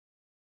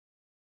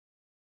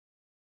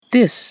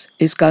This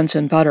is Guns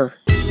and Butter.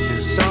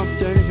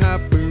 Something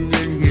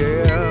happening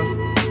here.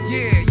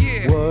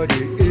 Yeah. What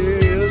it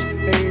is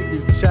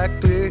ain't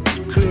exactly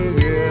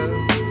clear.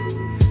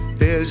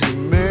 There's a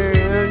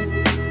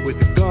man with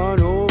a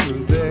gun over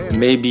there.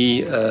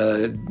 Maybe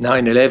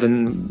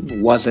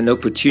 9/11 was an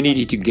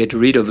opportunity to get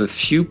rid of a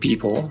few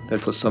people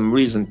that for some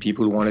reason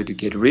people wanted to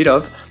get rid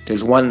of.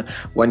 There's one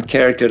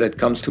character that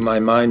comes to my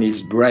mind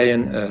is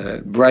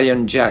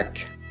Brian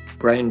Jack.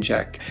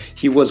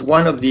 He was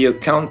one of the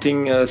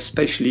accounting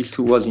specialists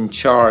who was in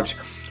charge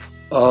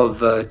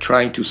of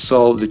trying to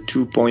solve the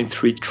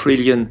 $2.3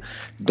 trillion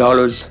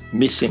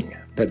missing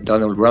that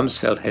Donald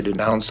Rumsfeld had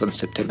announced on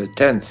September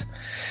 10th.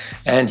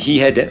 And he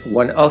had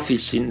one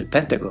office in the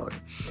Pentagon.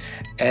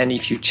 And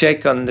if you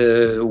check on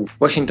the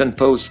Washington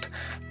Post,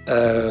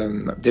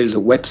 there's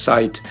a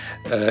website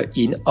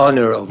in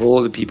honor of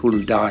all the people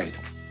who died.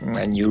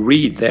 And you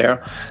read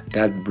there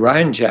that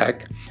Brian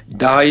Jack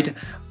died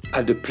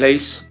at the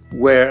place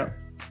where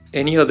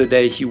any other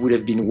day he would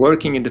have been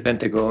working in the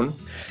Pentagon,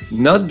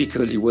 not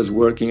because he was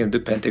working at the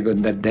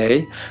Pentagon that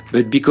day,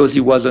 but because he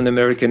was on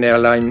American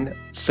Airline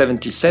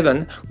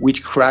 77,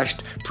 which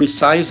crashed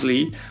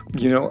precisely,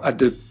 at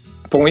the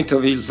point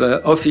of his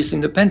office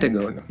in the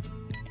Pentagon.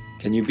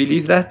 Can you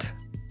believe that?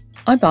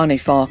 I'm Bonnie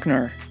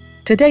Faulkner.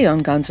 Today on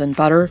Guns and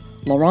Butter,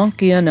 Laurent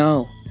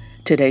Guyenot.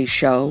 Today's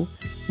show,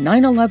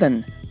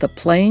 9/11, the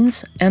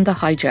planes and the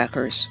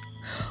hijackers.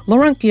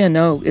 Laurent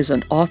Guyenot is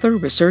an author,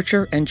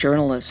 researcher, and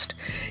journalist.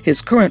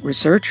 His current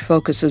research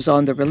focuses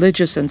on the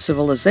religious and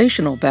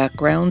civilizational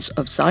backgrounds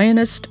of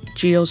Zionist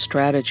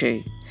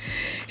geostrategy.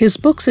 His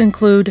books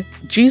include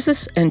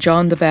Jesus and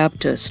John the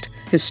Baptist,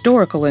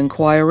 Historical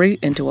Inquiry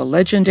into a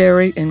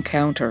Legendary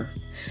Encounter,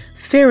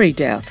 Fairy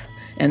Death,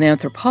 an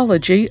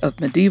Anthropology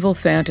of Medieval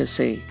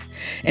Fantasy,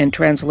 and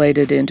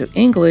translated into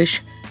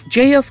English,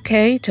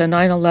 JFK to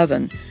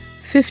 9/11,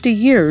 50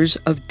 Years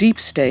of Deep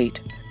State,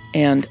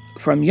 and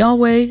From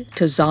Yahweh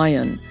to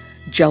Zion,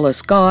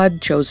 Jealous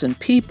God, Chosen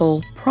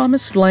People,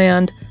 Promised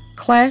Land,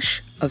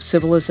 Clash of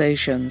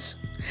Civilizations.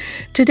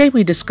 Today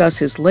we discuss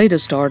his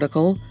latest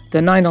article,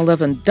 The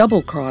 9/11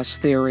 Double-Cross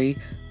Theory,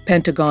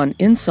 Pentagon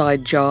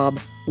Inside Job,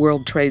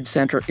 World Trade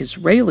Center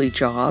Israeli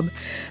Job,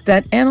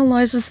 that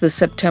analyzes the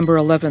September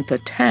 11th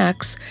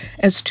attacks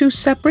as two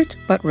separate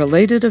but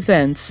related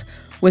events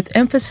with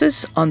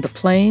emphasis on the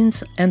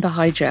planes and the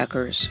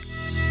hijackers.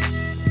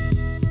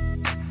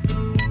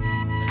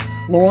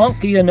 Laurent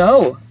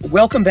Guyenot,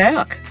 welcome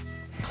back.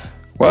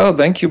 Well,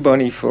 thank you,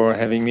 Bonnie, for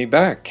having me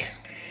back.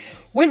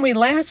 When we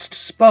last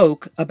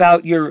spoke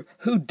about your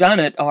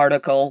whodunit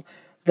article,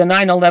 the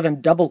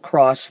 9/11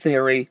 Double-Cross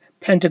Theory,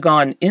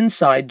 Pentagon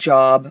Inside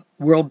Job,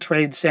 World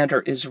Trade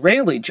Center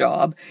Israeli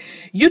Job,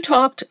 you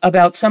talked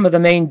about some of the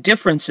main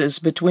differences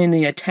between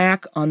the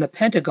attack on the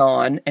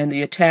Pentagon and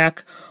the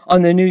attack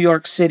on the New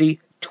York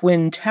City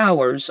Twin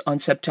Towers on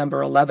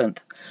September 11th.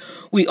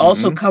 We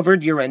also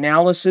covered your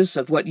analysis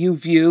of what you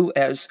view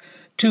as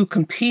two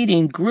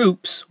competing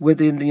groups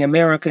within the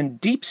American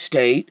deep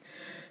state,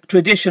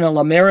 traditional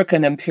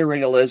American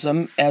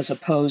imperialism as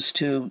opposed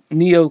to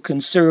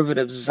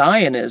neoconservative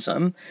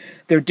Zionism,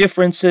 their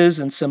differences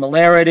and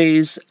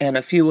similarities, and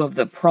a few of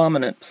the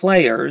prominent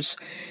players.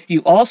 You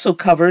also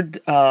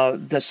covered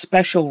the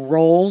special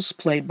roles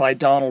played by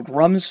Donald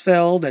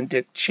Rumsfeld and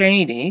Dick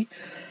Cheney.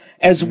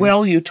 As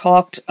well, you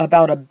talked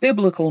about a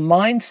biblical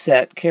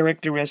mindset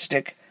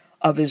characteristic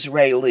of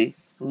Israeli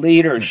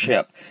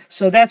leadership.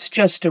 So that's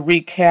just to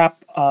recap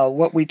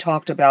what we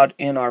talked about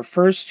in our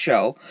first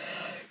show.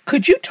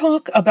 Could you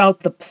talk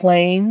about the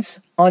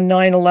planes on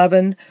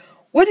 9/11?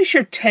 What is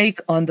your take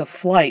on the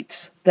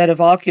flights that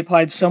have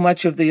occupied so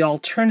much of the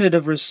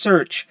alternative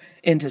research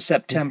into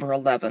September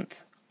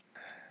 11th?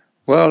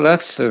 Well,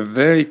 that's a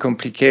very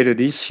complicated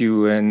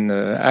issue, and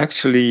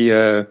actually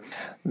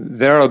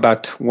there are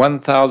about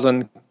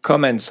 1,000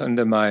 comments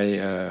under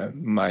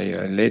my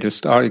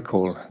latest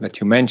article that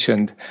you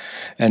mentioned,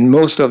 and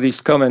most of these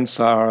comments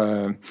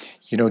are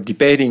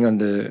debating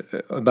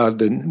about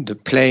the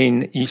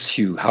plane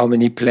issue. How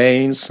many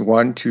planes?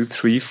 1, 2,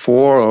 3,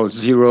 4, or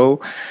 0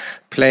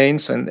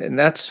 planes, and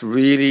that's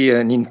really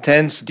an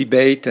intense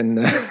debate and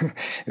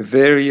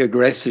very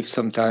aggressive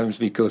sometimes,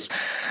 because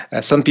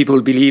some people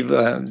believe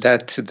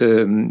that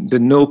the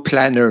no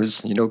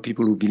planners,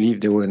 people who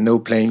believe there were no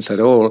planes at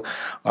all,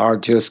 are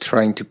just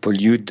trying to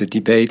pollute the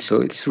debate. So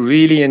it's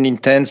really an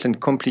intense and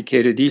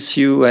complicated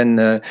issue,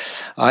 and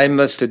I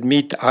must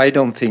admit, I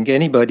don't think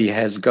anybody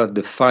has got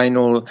the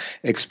final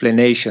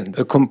explanation,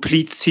 a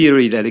complete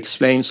theory that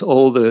explains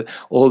all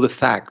the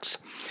facts.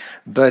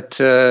 But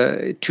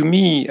to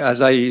me,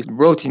 as I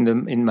wrote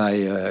in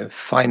my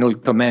final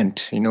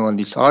comment, on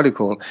this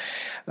article,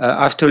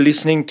 after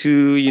listening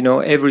to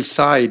every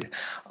side,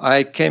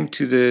 I came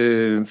to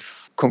the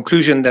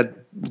conclusion that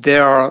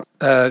there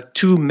are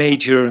two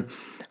major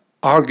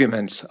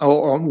arguments,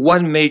 or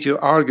one major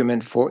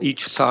argument for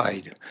each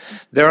side.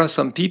 There are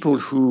some people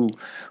who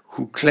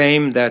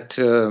claim that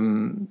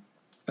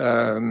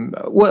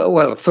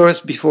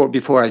First,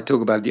 before I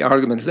talk about the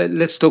arguments,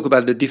 let's talk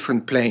about the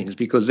different planes,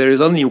 because there is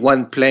only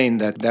one plane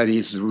that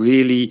is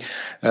really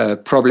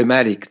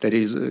problematic, that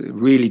is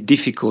really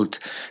difficult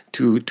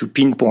to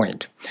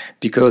pinpoint,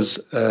 because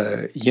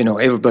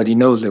everybody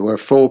knows there were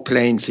 4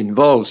 planes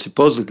involved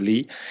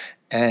supposedly.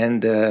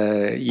 And,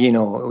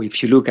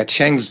 if you look at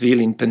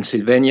Shanksville in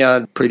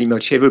Pennsylvania, pretty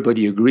much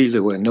everybody agrees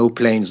there were no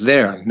planes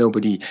there.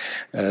 Nobody,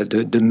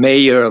 the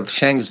mayor of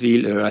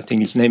Shanksville, I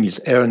think his name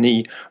is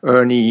Ernie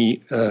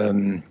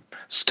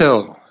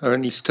Stull,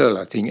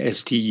 I think,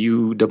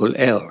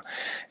 Stull.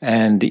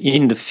 And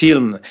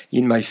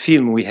in my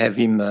film, we have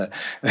him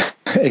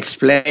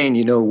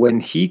explain,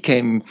 when he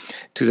came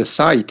to the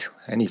site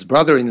and his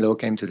brother-in-law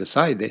came to the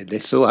site, they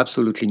saw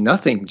absolutely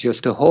nothing,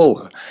 just a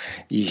hole.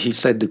 He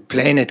said the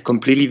plane had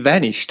completely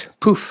vanished.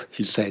 Poof,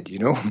 he said,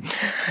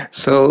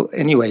 So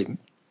anyway,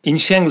 in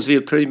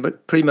Shanksville,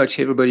 pretty much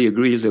everybody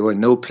agrees there were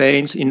no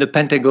planes. In the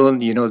Pentagon,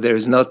 there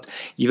is not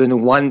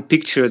even one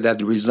picture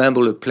that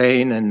resembles a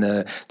plane, and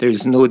there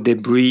is no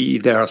debris.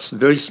 There are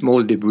very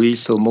small debris,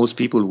 so most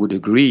people would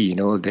agree,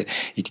 that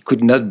it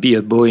could not be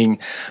a Boeing,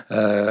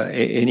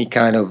 any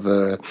kind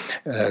of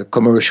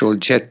commercial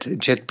jet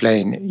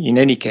plane in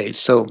any case.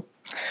 So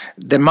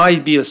there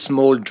might be a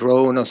small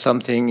drone or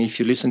something. If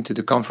you listen to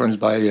the conference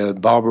by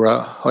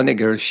Barbara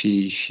Honegger,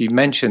 she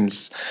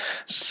mentions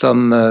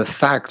some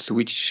facts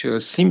which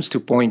seems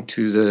to point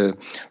to the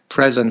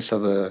presence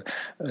of a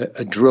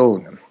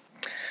drone.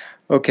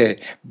 Okay,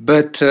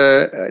 but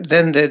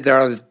then there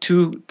are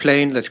 2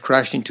 planes that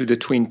crashed into the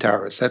Twin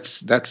Towers.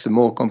 That's a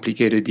more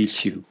complicated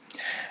issue.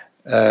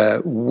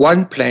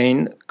 One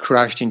plane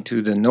crashed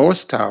into the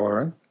North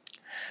Tower,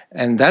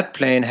 and that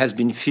plane has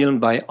been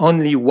filmed by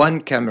only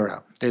one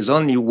camera. There's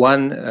only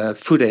one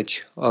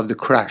footage of the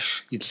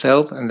crash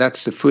itself, and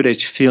that's the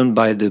footage filmed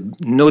by the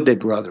Naudet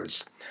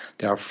brothers.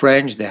 They are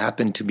French. They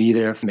happen to be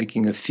there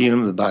making a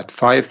film about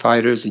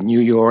firefighters in New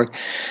York,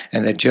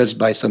 and they just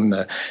by some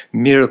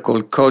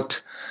miracle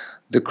caught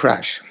the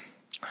crash.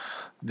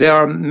 There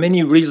are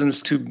many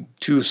reasons to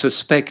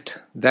suspect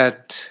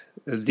that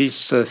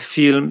this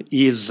film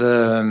is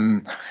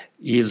not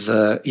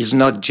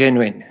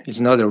genuine, is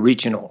not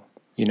original.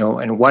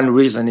 And one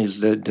reason is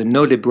the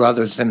Naudet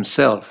brothers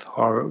themselves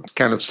are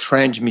kind of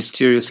strange,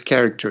 mysterious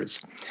characters.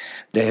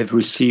 They have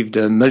received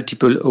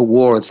multiple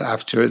awards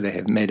after they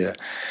have made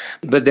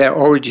but their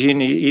origin,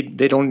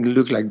 they don't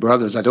look like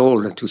brothers at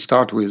all to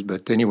start with,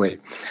 but anyway.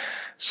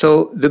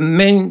 So the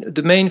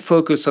main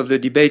focus of the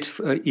debate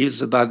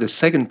is about the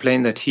second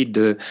plane that hit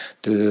the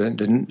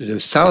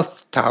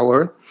South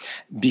Tower,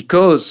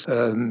 because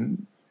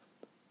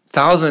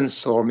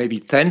thousands or maybe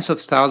tens of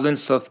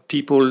thousands of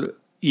people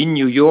in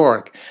New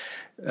York,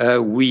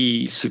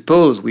 we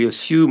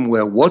assume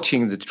were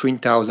watching the Twin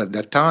Towers at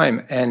that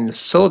time and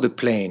saw the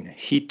plane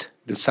hit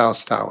the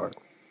South Tower.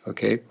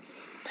 Okay.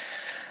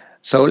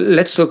 So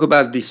let's talk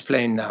about this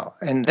plane now.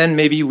 And then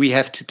maybe we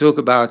have to talk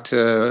about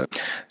the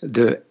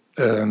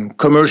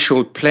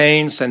commercial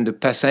planes and the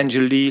passenger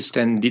list,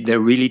 and did they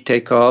really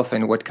take off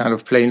and what kind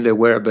of plane they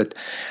were. But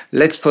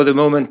let's for the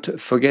moment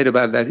forget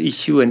about that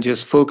issue and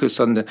just focus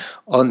on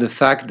the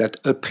fact that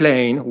a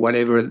plane,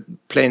 whatever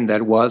plane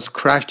that was,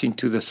 crashed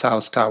into the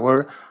South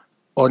Tower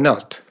or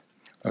not.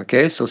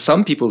 Okay, so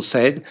some people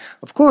said,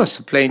 of course,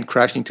 a plane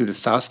crashed into the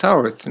South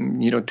Tower.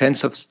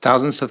 Tens of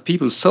thousands of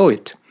people saw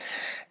it.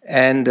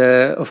 And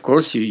of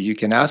course, you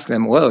can ask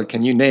them, well,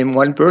 can you name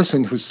one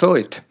person who saw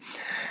it?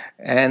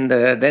 And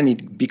then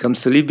it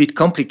becomes a little bit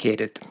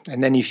complicated.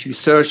 And then if you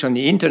search on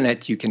the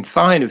internet, you can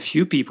find a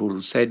few people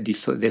who said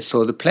they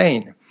saw the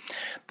plane.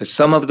 But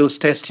some of those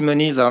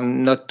testimonies are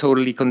not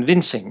totally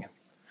convincing.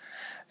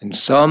 And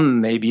some,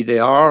 maybe they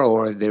are,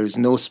 or there is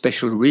no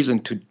special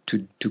reason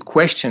to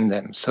question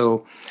them.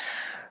 So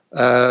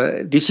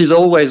this is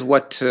always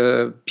what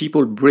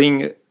people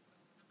bring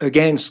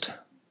against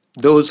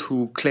those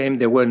who claim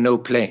there were no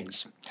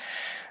planes.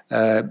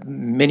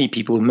 Many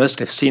people must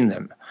have seen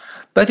them.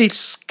 But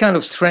it's kind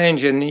of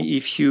strange, and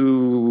if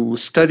you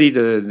study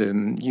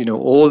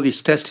all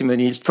these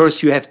testimonies,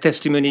 first you have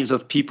testimonies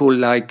of people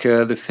like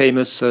the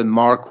famous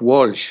Mark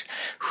Walsh,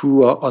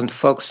 who on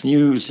Fox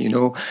News,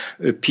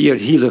 appeared.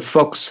 He's a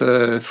Fox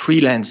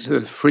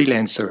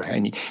freelancer,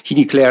 and he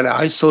declared,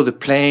 "I saw the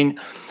plane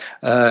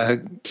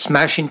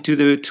smash into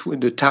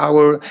the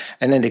tower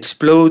and then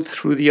explode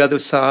through the other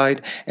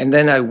side, and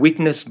then I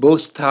witnessed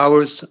both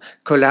towers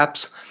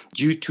collapse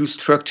due to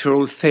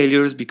structural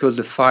failures because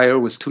the fire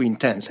was too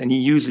intense." And he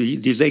used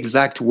these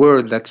exact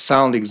words that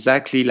sound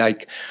exactly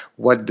like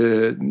what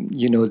the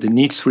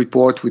NICS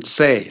report would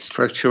say,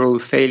 structural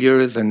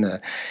failures, and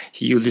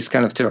he used this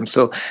kind of term.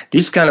 So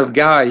this kind of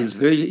guy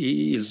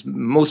is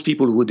most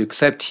people would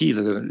accept he's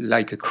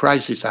like a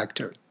crisis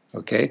actor.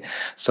 Okay,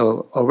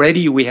 so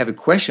already we have a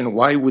question: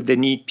 why would they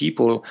need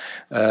people,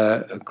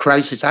 a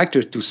crisis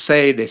actor, to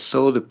say they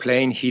saw the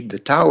plane hit the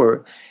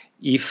tower,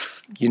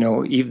 if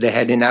they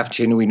had enough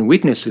genuine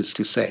witnesses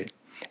to say?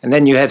 And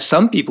then you have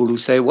some people who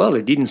say, well,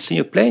 they didn't see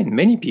a plane.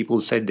 Many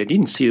people said they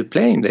didn't see the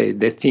plane.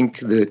 They think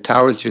the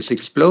towers just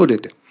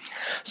exploded.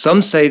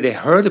 Some say they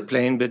heard a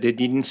plane, but they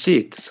didn't see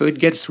it. So it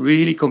gets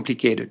really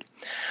complicated.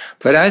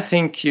 But I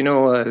think,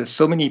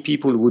 so many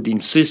people would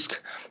insist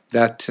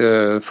that,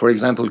 for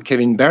example,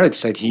 Kevin Barrett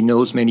said he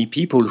knows many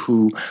people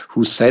who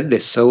said they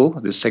saw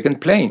the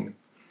second plane.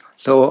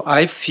 So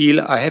I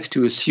feel I have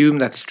to assume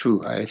that's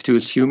true. I have to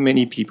assume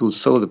many people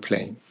saw the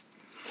plane.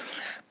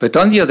 But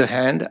on the other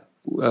hand,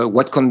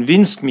 what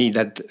convinced me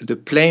that the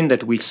plane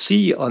that we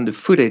see on the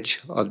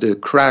footage of the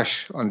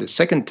crash on the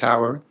second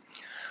tower,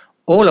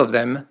 all of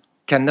them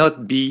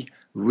cannot be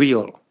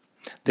real.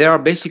 There are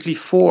basically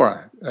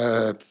four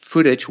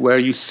footage where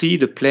you see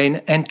the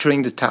plane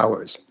entering the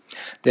towers.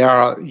 There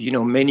are,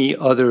 many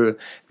other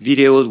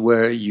videos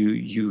where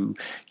you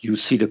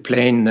see the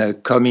plane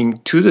coming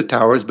to the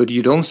towers, but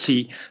you don't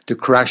see the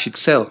crash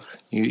itself.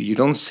 You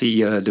don't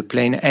see the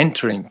plane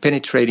entering,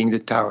 penetrating the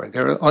tower.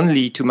 There are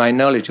only, to my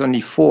knowledge,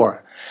 only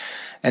four.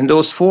 And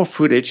those four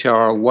footage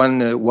are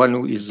one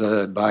is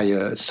by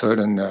a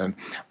certain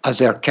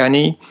Azer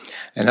Kani,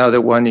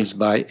 another one is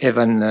by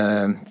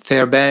Evan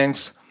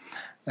Fairbanks,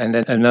 and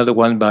then another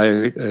one by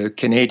a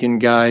Canadian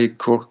guy,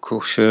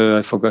 Courcheux,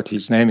 I forgot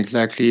his name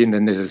exactly, and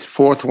then there's a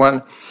fourth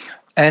one.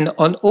 And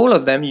on all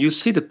of them, you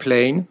see the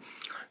plane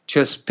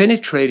just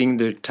penetrating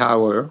the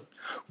tower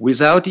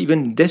without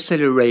even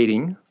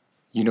decelerating.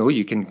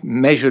 You can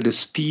measure the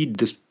speed.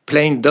 The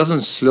plane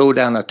doesn't slow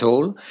down at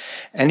all,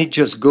 and it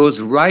just goes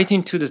right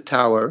into the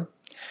tower.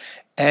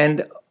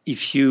 And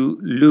if you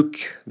look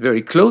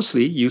very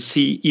closely, you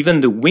see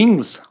even the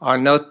wings are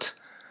not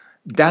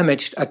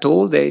damaged at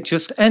all. They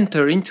just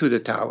enter into the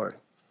tower.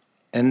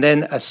 And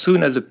then as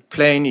soon as the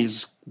plane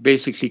is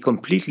basically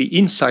completely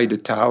inside the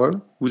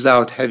tower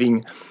without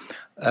having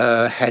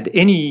had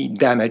any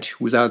damage,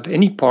 without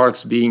any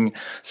parts being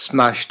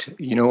smashed,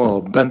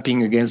 or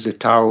bumping against the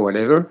tower or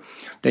whatever,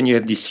 then you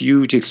have this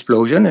huge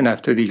explosion. And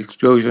after the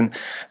explosion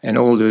and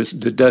all the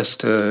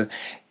dust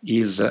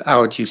is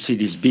out, you see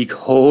this big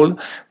hole,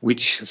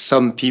 which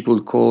some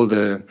people call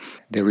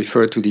they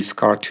refer to this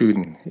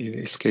cartoon. It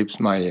escapes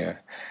my...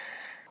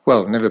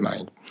 Well, never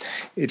mind.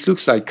 It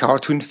looks like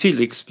cartoon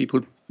physics.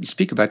 People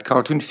speak about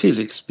cartoon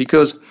physics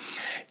because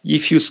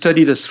if you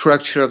study the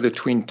structure of the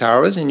Twin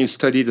Towers and you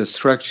study the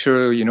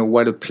structure,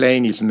 what a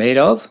plane is made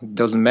of, it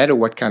doesn't matter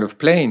what kind of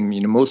plane.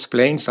 Most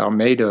planes are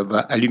made of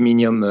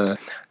aluminum.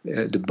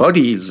 The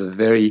body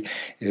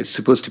is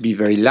supposed to be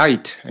very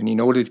light. And in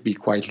order to be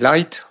quite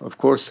light, of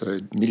course,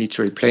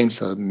 military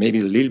planes are maybe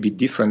a little bit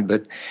different,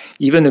 but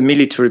even a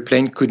military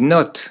plane could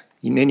not,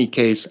 in any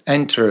case,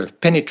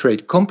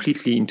 penetrate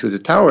completely into the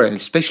tower, and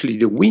especially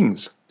the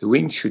wings. The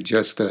wings should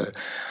just,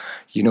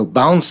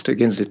 bounce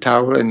against the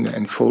tower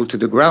and fall to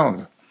the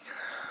ground.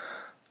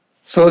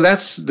 So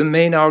that's the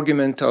main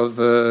argument of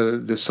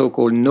the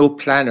so-called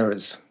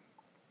no-planners,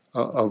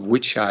 of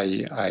which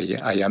I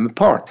am a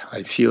part.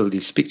 I feel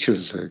these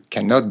pictures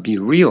cannot be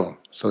real.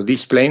 So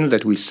these planes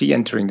that we see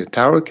entering the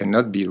tower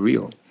cannot be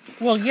real.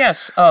 Well,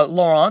 yes,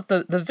 Laurent,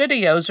 the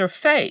videos are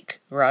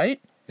fake, right?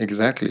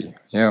 Exactly,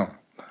 yeah.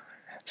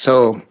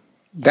 So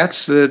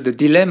that's the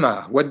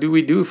dilemma. What do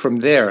we do from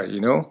there?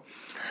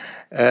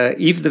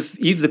 If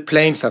the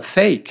planes are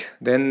fake,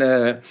 then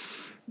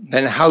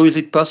how is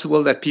it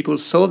possible that people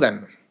saw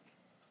them?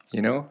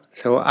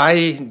 So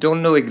I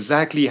don't know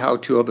exactly how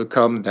to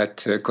overcome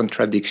that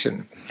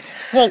contradiction.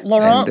 Well,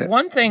 Laurent,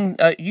 one thing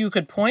you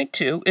could point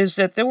to is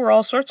that there were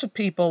all sorts of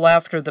people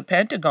after the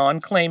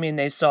Pentagon claiming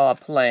they saw a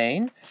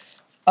plane.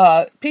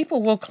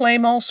 People will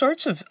claim all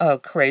sorts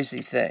of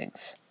crazy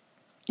things.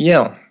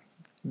 Yeah.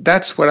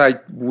 That's what I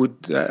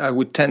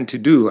would tend to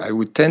do. I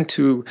would tend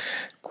to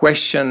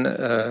question,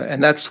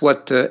 and that's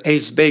what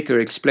Ace Baker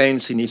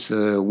explains in his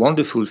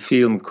wonderful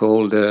film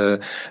called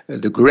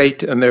The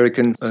Great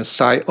American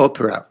Psy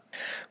Opera,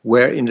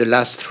 where in the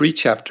last three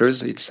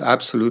chapters, it's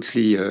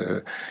absolutely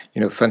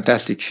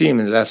fantastic film.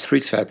 In the last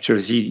three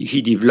chapters,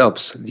 he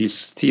develops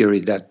this theory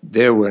that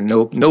there were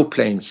no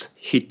planes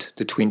hit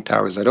the Twin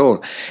Towers at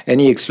all,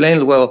 and he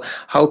explains, well,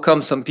 how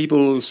come some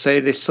people say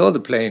they saw the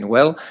plane?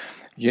 Well,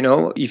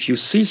 if you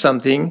see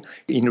something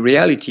in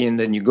reality and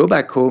then you go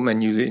back home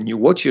and you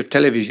watch your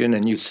television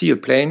and you see a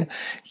plane,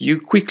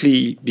 you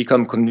quickly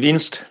become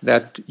convinced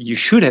that you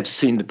should have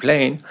seen the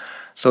plane.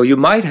 So you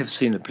might have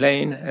seen the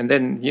plane, and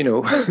then,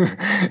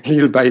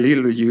 little by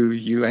little,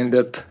 you end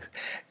up,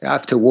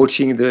 after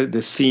watching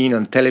the scene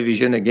on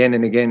television again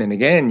and again and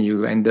again,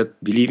 you end up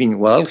believing,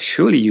 well,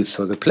 surely you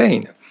saw the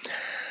plane.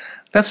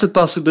 That's a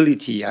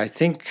possibility. I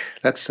think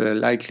that's a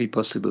likely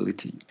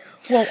possibility.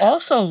 Well,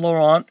 also,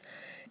 Laurent,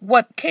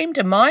 what came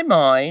to my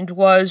mind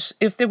was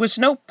if there was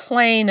no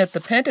plane at the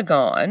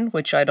Pentagon,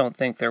 which I don't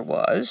think there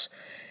was,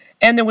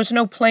 and there was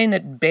no plane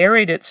that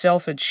buried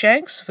itself at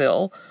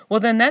Shanksville, well,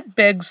 then that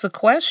begs the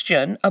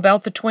question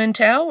about the Twin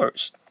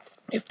Towers.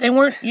 If they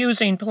weren't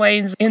using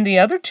planes in the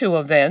other two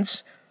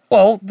events,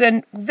 well,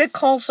 then that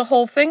calls the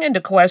whole thing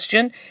into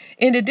question,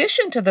 in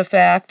addition to the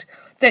fact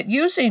that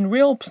using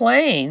real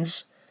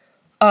planes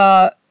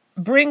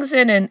brings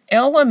in an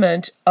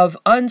element of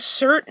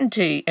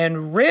uncertainty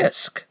and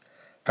risk.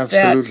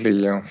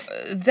 Absolutely,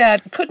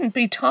 that couldn't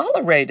be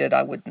tolerated,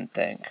 I wouldn't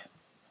think.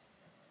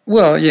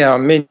 Well, yeah,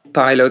 many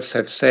pilots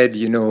have said,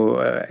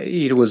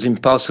 it was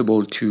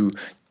impossible to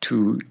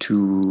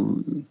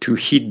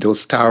hit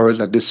those towers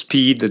at the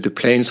speed that the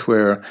planes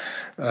were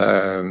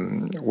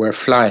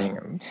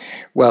flying.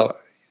 Well,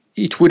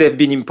 it would have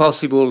been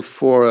impossible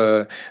for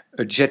a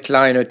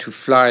jetliner to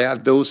fly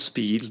at those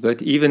speeds,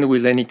 but even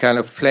with any kind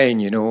of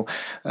plane,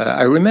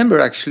 I remember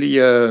actually.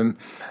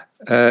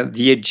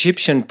 The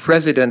Egyptian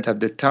president at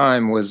the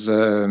time was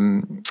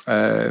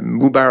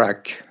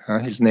Mubarak.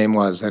 His name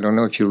was. I don't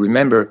know if you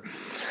remember.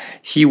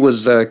 He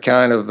was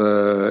kind of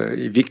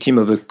a victim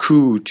of a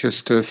coup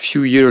just a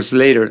few years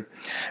later,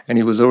 and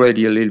he was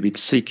already a little bit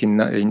sick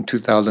in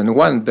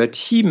 2001. But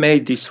he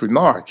made this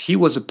remark. He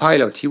was a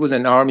pilot. He was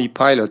an army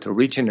pilot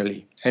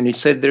originally. And he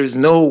said there is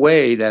no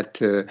way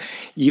that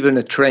even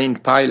a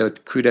trained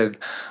pilot could have,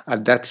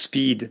 at that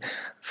speed,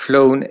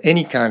 flown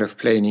any kind of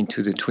plane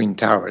into the Twin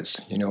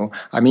Towers.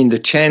 I mean, the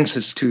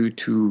chances to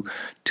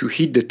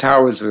hit the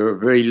towers were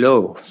very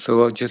low.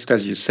 So just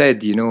as you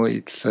said,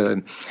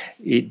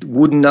 it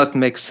would not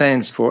make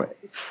sense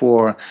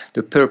for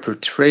the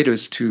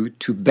perpetrators to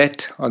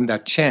bet on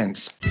that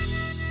chance.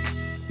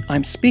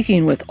 I'm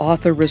speaking with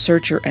author,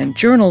 researcher, and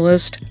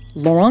journalist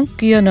Laurent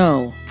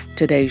Guyenot.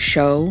 Today's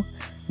show,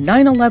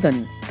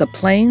 9/11, the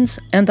planes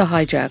and the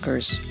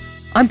hijackers.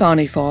 I'm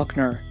Bonnie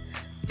Faulkner.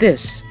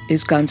 This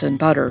is Guns and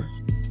Butter.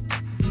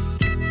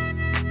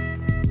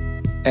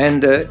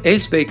 And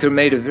Ace Baker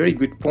made a very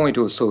good point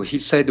also. He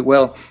said,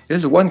 well,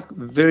 there's one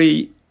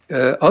very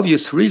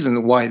obvious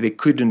reason why they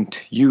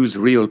couldn't use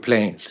real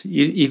planes.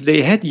 If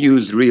they had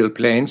used real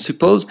planes,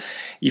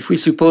 if we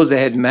suppose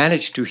they had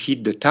managed to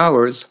hit the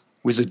towers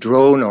with a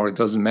drone, or it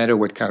doesn't matter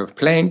what kind of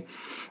plane,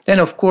 then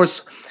of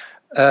course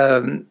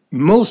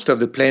most of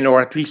the plane,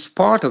 or at least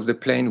part of the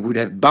plane, would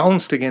have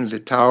bounced against the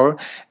tower,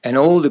 and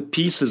all the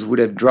pieces would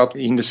have dropped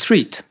in the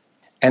street.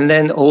 And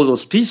then all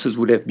those pieces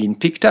would have been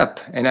picked up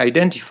and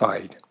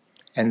identified.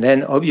 And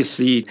then,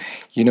 obviously,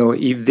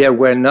 if there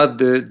were not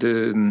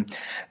the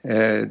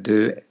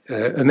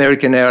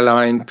American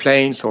airline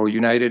planes or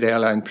United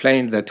Airline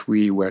planes that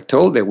we were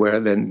told there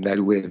were, then that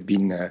would have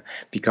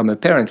become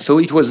apparent. So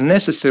it was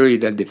necessary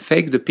that they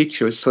fake the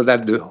pictures so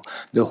that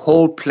the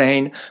whole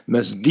plane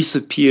must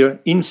disappear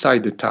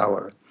inside the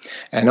tower.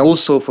 And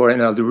also, for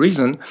another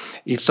reason,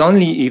 it's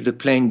only if the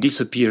plane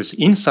disappears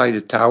inside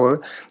the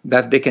tower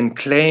that they can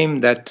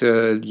claim that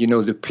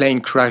the plane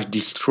crash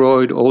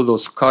destroyed all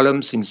those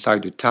columns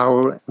inside the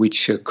tower,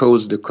 which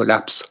caused the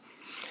collapse.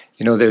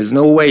 There's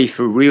no way, if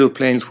real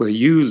planes were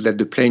used, that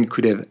the plane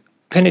could have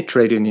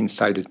penetrated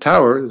inside the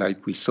tower,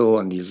 like we saw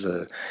on these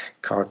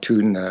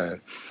cartoon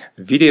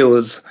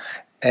videos.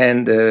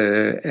 And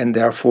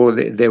therefore,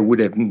 there would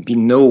have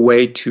been no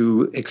way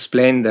to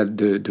explain that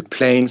the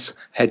planes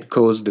had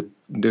caused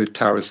the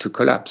towers to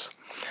collapse.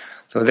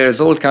 So there's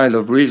all kinds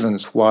of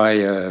reasons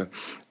why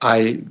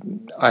I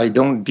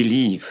don't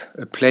believe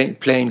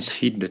planes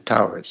hit the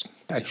towers.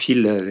 I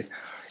feel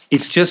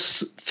it's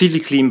just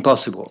physically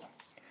impossible.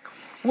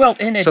 Well,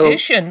 in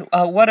addition,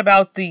 what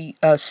about the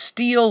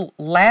steel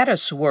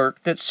lattice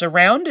work that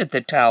surrounded the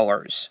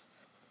towers?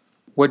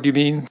 What do you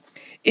mean?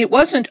 It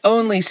wasn't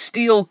only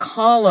steel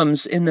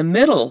columns in the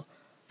middle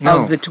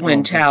of the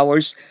Twin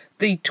Towers.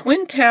 The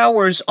Twin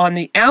Towers on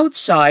the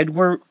outside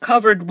were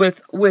covered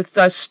with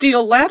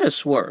steel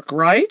lattice work,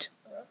 right?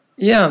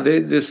 Yeah,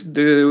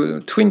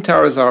 the Twin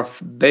Towers are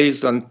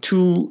based on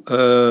two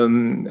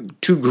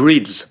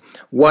grids.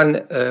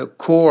 One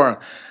core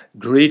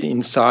grid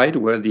inside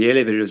where the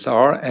elevators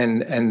are,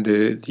 and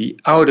the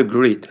outer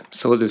grid.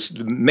 So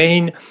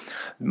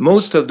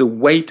most of the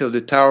weight of the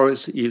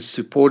towers is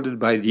supported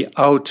by the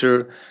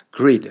outer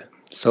grid.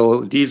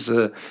 So these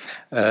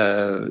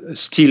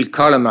steel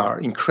columns are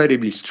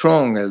incredibly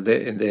strong.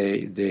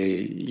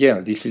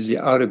 This is the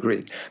outer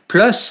grid.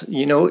 Plus,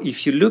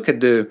 if you look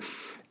at the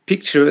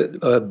picture,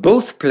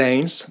 both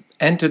planes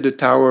entered the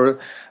tower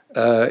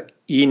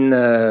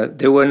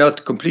they were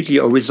not completely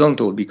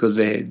horizontal because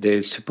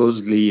they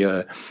supposedly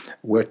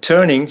were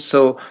turning.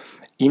 So,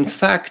 in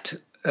fact,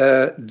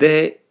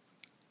 they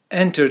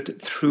entered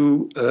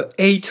through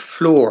 8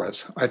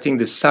 floors. I think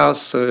the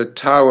south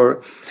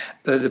tower,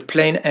 the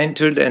plane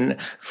entered, and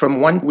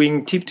from one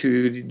wing tip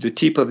to the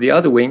tip of the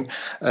other wing,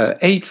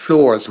 8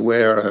 floors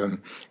where,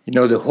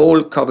 the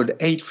hole covered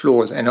 8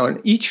 floors. And on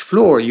each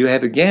floor, you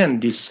have again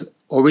this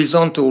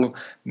horizontal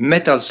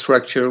metal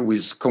structure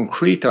with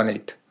concrete on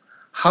it.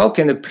 How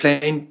can a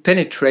plane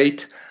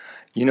penetrate,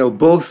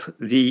 both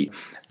the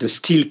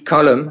steel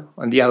column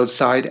on the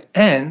outside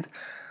and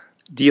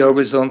the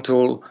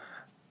horizontal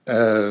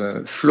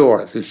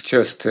floors? It's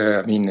just,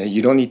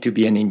 you don't need to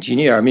be an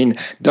engineer.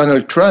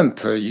 Donald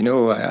Trump,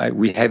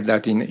 we have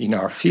that in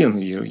our film.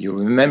 You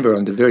remember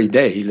on the very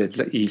day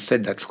he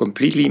said that's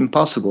completely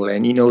impossible,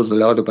 and he knows a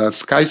lot about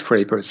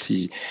skyscrapers.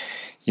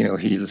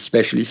 He's a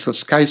specialist of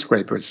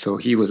skyscrapers, so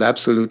he was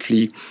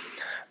absolutely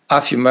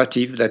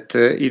affirmative that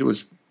it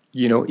was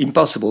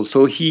impossible.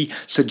 So he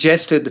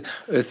suggested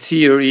a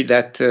theory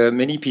that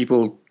many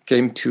people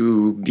came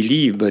to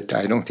believe, but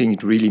I don't think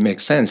it really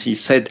makes sense. He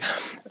said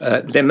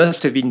there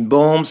must have been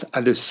bombs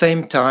at the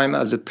same time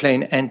as the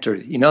plane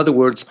entered. In other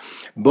words,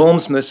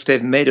 bombs must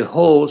have made a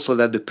hole so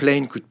that the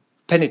plane could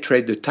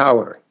penetrate the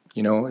tower.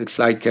 It's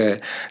like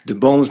the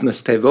bombs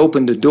must have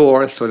opened the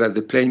door so that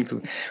the plane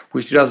could,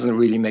 which doesn't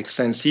really make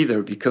sense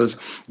either, because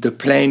the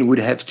plane would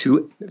have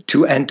to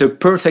enter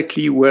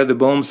perfectly where the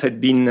bombs had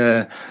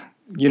been.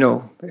 We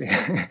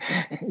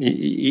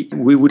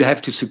would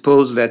have to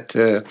suppose that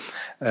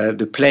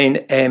the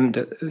plane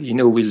aimed,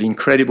 with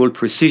incredible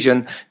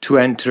precision to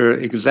enter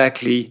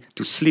exactly,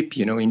 to slip,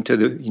 into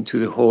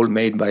the hole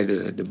made by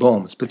the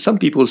bombs. But some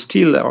people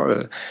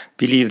still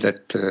believe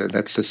that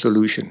that's the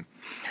solution.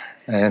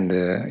 And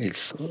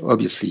it's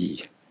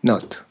obviously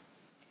not.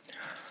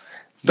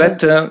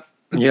 But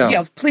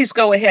yeah, please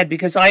go ahead,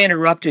 because I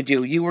interrupted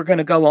you. You were going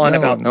to go on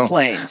about the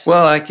planes.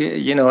 Well,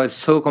 it's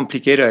so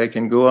complicated. I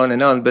can go on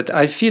and on. But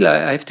I feel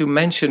I have to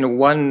mention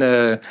one.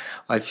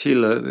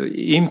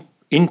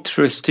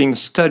 Interesting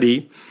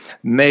study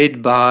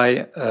made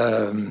by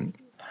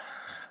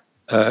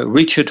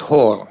Richard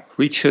Hall.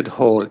 Richard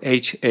Hall,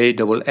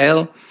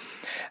 Hall.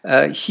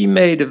 He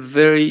made a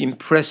very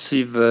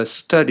impressive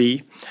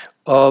study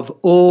of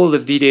all the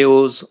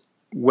videos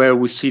where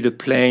we see the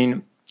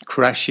plane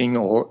crashing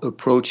or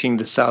approaching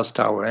the South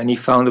Tower. And he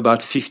found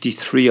about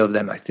 53 of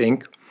them, I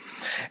think.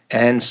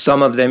 And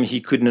some of them he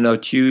could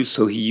not use,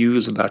 so he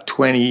used about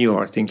 20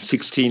 or I think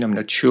 16, I'm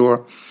not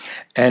sure.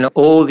 And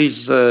all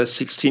these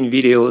 16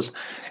 videos,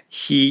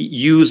 he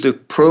used a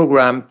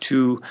program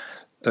to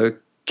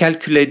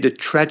calculate the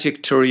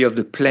trajectory of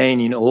the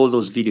plane in all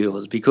those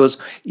videos, because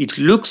it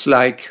looks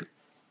like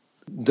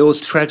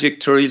those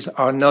trajectories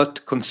are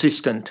not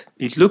consistent.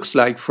 It looks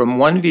like from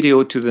one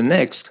video to the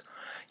next,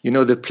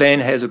 the plane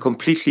has a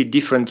completely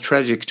different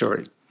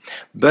trajectory.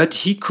 But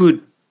he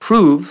could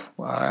prove,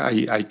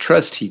 I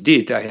trust he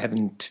did, I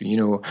haven't,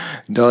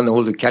 done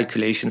all the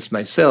calculations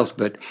myself,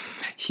 but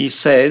he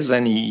says,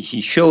 and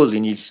he shows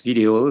in his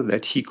video,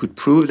 that he could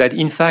prove that,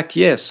 in fact,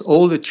 yes,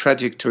 all the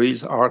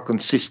trajectories are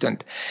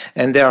consistent.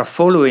 And they are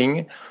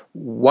following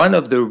one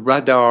of the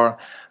radar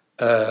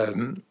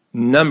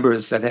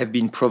numbers that have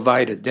been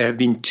provided. There have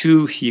been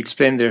two, he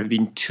explained, there have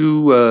been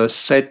two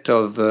set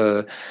of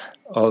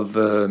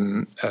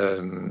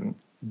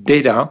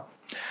data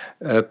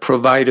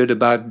provided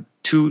about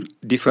two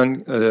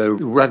different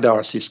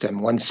radar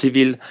systems, one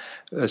civil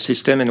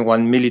system and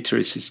one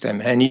military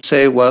system. And he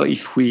said, well,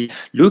 if we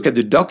look at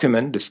the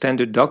document, the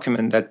standard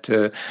document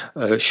that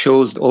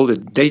shows all the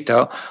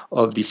data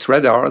of this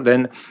radar,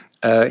 then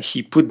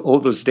he put all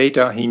those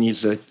data in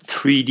his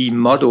 3D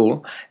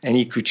model, and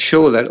he could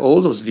show that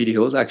all those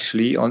videos,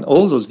 actually, on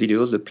all those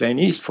videos, the plane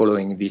is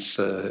following this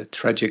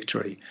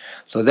trajectory.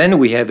 So then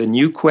we have a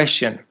new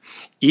question.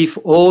 If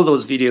all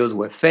those videos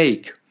were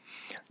fake,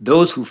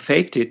 those who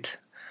faked it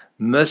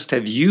must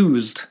have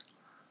used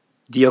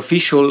the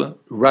official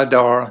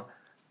radar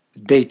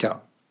data.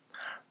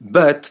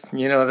 But,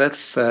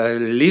 that's a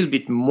little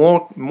bit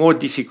more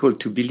difficult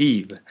to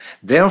believe.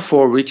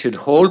 Therefore, Richard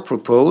Hall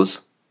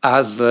proposed,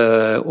 as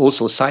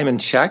also Simon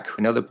Shack,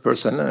 another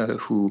person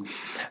who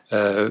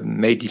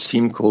made this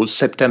film called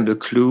September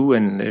Clue,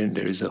 and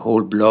there is a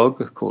whole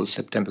blog called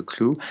September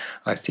Clue.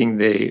 I think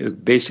they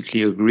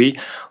basically agree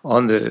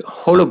on the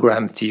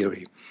hologram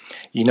theory.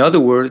 In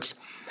other words,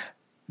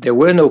 there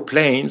were no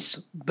planes,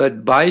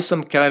 but by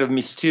some kind of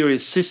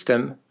mysterious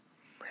system,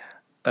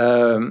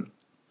 a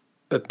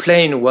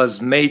plane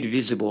was made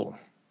visible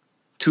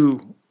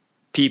to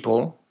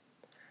people,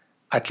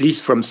 at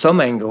least from some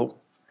angle,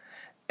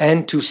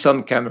 and to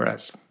some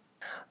cameras.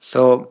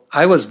 So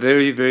I was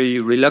very, very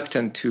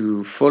reluctant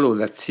to follow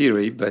that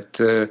theory, but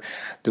the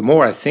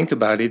more I think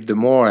about it, the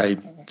more I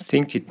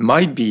think it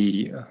might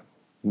be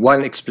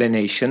one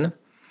explanation.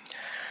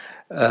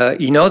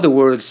 In other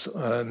words,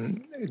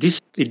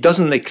 it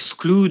doesn't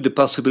exclude the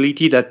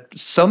possibility that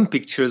some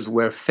pictures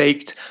were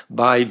faked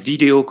by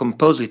video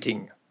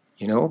compositing,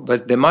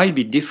 but there might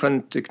be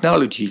different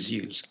technologies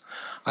used.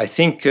 I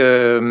think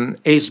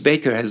Ace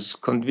Baker has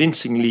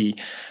convincingly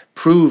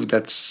proved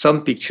that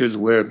some pictures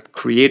were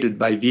created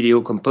by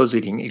video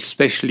compositing,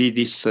 especially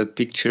this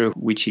picture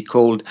which he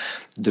called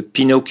the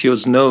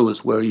Pinocchio's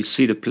nose, where you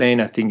see the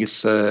plane. I think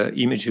it's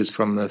images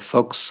from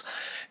Fox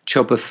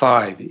Chopper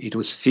 5. It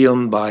was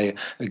filmed by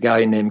a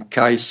guy named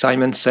Kai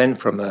Simonsen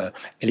from a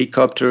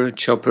helicopter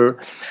chopper.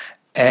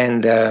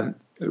 And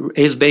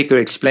Ace Baker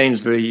explains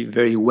very,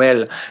 very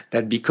well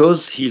that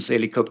because his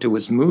helicopter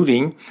was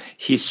moving,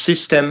 his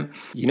system,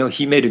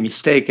 he made a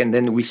mistake, and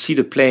then we see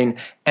the plane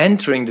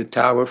entering the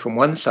tower from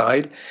one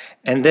side,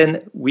 and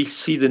then we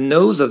see the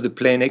nose of the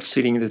plane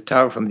exiting the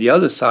tower from the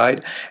other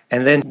side,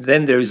 and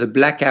then there is a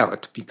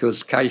blackout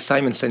because Kai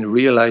Simonsen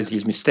realized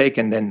his mistake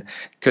and then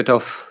cut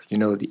off,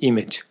 the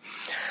image.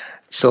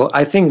 So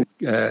I think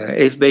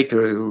Ace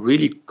Baker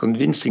really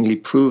convincingly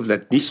proved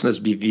that this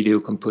must be video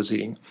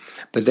compositing.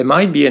 But there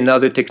might be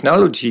another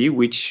technology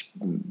which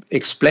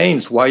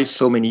explains why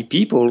so many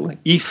people,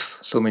 if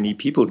so many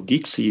people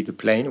did see the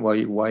plane,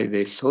 why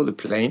they saw the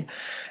plane,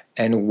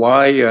 and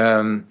why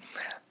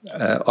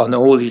on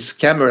all these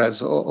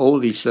cameras, all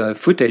this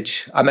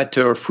footage,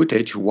 amateur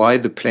footage, why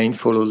the plane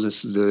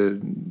follows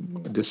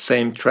the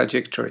same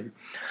trajectory.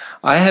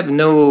 I have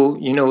no,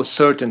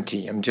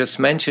 certainty. I'm just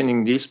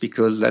mentioning this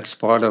because that's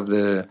part of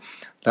the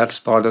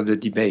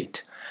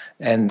debate,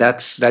 and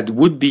that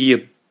would be a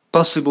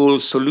possible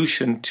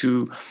solution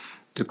to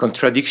the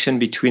contradiction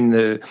between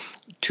the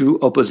two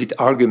opposite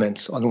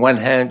arguments. On one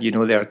hand,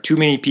 there are too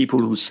many people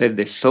who said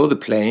they saw the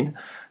plane.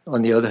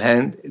 On the other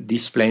hand,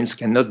 these planes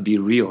cannot be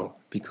real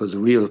because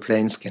real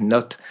planes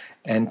cannot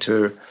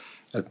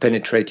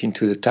penetrate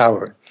into the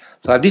tower.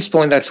 So at this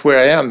point, that's where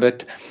I am.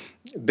 But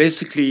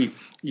basically,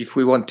 if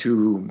we want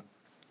to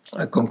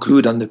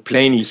conclude on the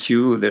plane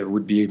issue, there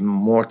would be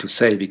more to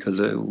say because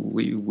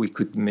we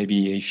could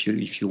maybe, if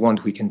you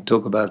want, we can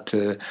talk about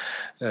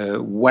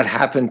what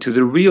happened to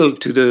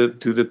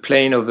the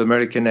plane of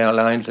American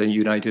Airlines and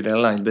United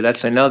Airlines. But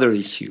that's another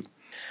issue.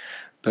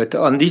 But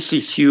on this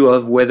issue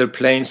of whether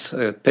planes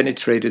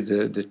penetrated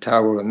the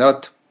tower or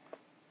not,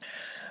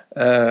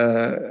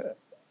 then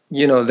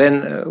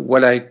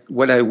what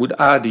I would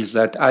add is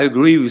that I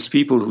agree with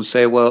people who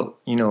say, well,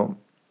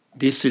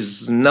 this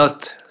is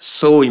not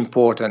so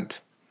important.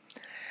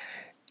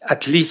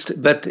 At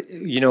least, but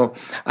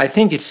I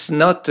think it's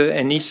not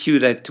an issue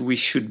that we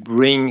should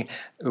bring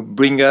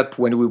up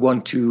when we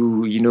want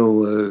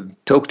to,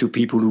 talk to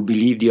people who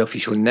believe the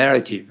official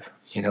narrative.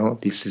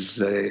 This is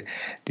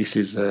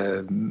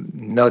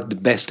not the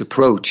best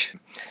approach.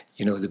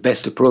 The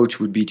best approach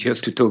would be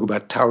just to talk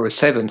about Tower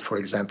 7, for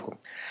example.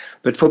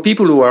 But for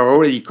people who are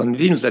already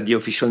convinced that the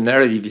official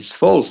narrative is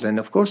false, then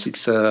of course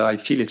I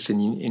feel it's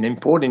an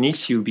important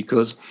issue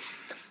because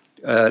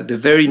the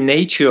very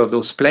nature of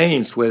those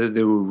planes, whether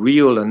they were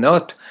real or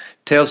not,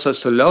 tells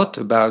us a lot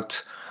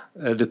about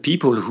the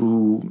people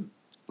who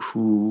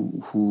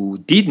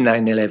did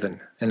 9/11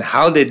 and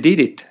how they did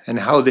it and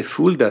how they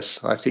fooled us.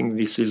 I think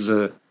this is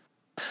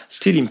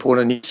still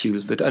important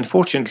issues, but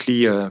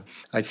unfortunately,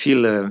 I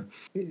feel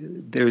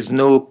there is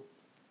no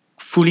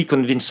fully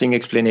convincing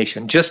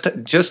explanation.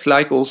 Just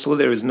like also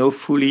there is no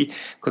fully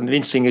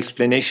convincing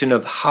explanation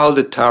of how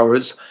the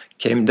towers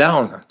came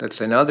down.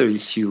 That's another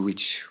issue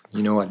which,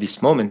 at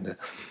this moment,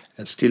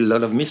 there's still a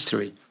lot of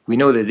mystery. We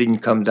know they didn't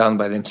come down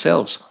by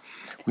themselves.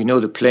 We know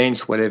the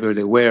planes, whatever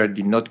they were,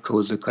 did not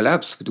cause the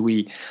collapse, but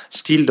we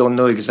still don't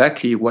know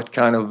exactly what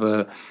kind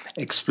of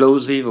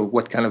explosive or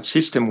what kind of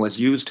system was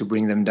used to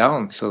bring them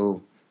down.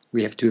 So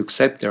we have to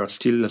accept there are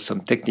still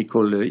some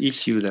technical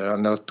issues that are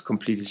not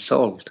completely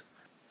solved.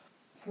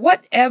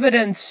 What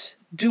evidence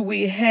do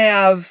we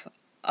have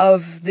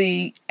of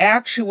the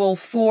actual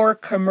 4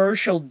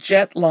 commercial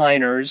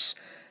jetliners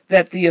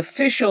that the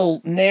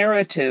official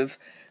narrative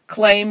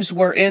claims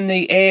were in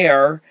the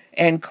air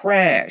and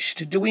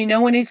crashed? Do we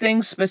know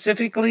anything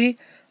specifically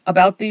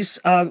about these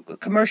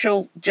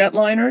commercial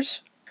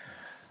jetliners?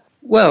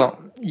 Well,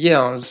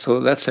 yeah. So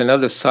that's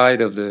another side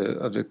of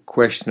the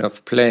question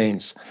of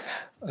planes.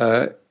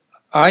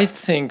 I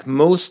think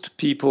most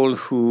people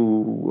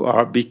who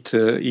are a bit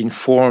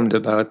informed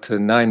about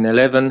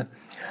 9/11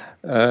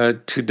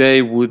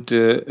 today would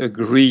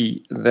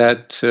agree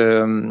that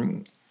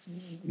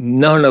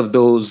none of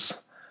those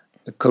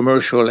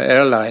commercial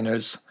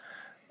airliners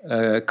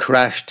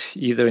crashed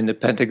either in the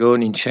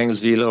Pentagon, in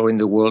Shanksville, or in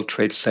the World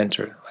Trade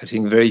Center. I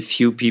think very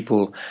few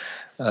people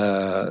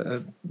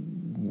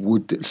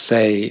would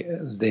say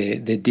they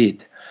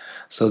did.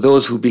 So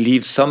those who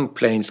believe some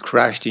planes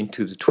crashed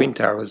into the Twin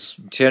Towers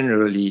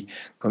generally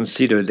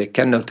consider they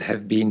cannot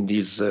have been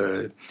these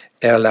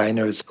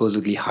airliners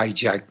supposedly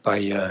hijacked by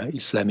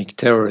Islamic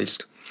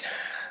terrorists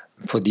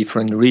for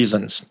different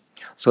reasons.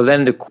 So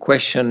then the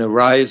question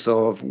arises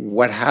of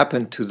what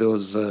happened to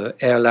those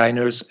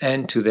airliners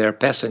and to their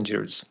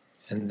passengers.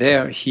 And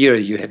here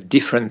you have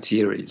different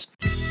theories.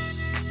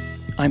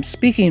 I'm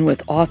speaking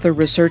with author,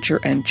 researcher,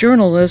 and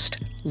journalist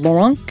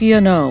Laurent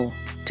Guyenot.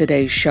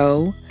 Today's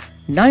show,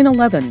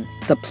 9/11,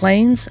 the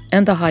planes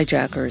and the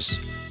hijackers.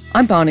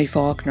 I'm Bonnie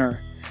Faulkner.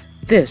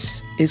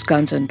 This is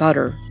Guns and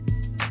Butter.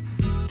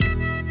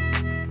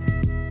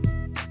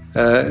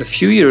 A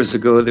few years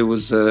ago, there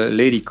was a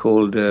lady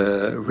called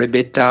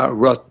Rebecca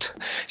Roth.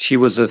 She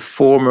was a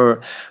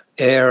former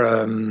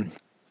air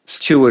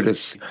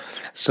stewardess,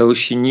 so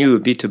she knew a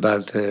bit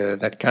about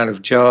that kind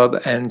of job,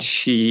 and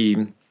she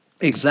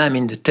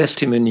examined the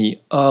testimony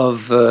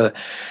of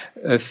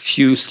a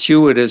few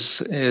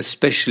stewardess,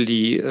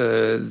 especially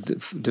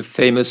the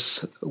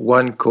famous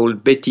one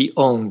called Betty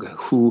Ong,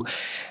 who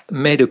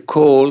made a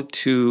call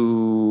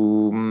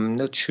to,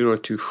 not sure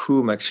to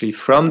whom actually,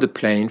 from the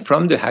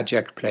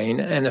hijacked plane,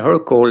 and her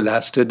call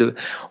lasted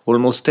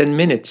almost 10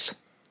 minutes,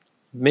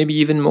 maybe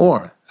even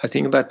more. I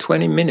think about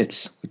 20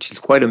 minutes, which is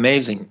quite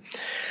amazing.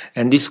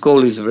 And this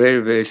call is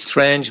very, very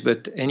strange,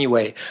 but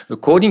anyway,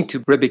 according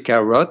to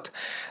Rebecca Roth,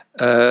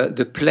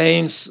 the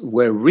planes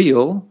were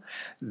real.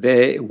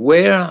 They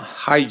were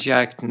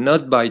hijacked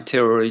not by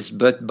terrorists,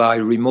 but by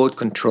remote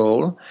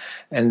control,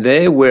 and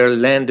they were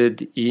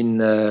landed in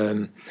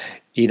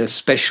in a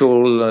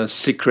special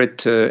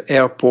secret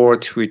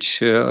airport, which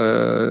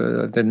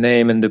the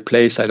name and the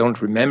place I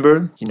don't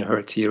remember in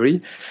her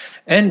theory.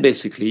 And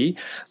basically,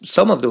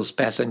 some of those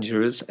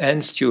passengers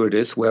and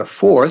stewardess were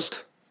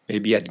forced,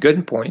 maybe at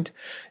gunpoint,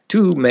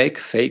 to make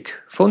fake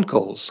phone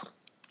calls.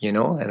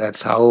 And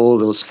that's how all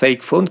those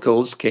fake phone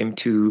calls came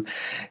to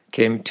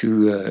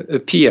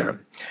appear.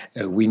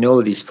 We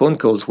know these phone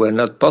calls were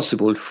not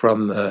possible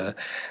from the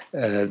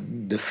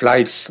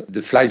flights.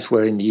 The flights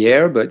were in the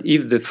air, but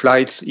if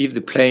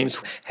the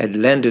planes had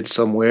landed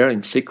somewhere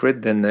in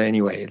secret, then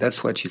anyway,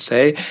 that's what you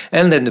say.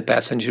 And then the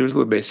passengers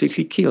were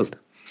basically killed.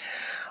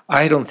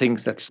 I don't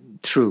think that's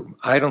true.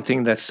 I don't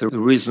think that's a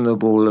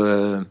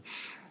reasonable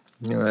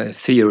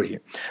theory.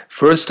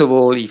 First of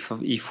all,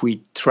 if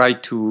we try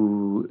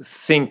to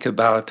think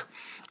about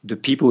the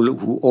people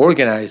who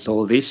organize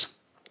all this,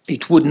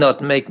 it would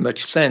not make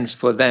much sense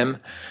for them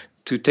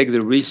to take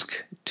the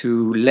risk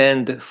to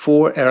land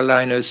 4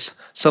 airliners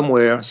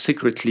somewhere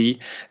secretly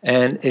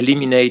and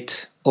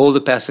eliminate all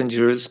the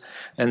passengers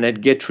and then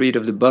get rid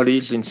of the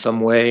bodies in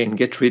some way and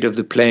get rid of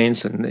the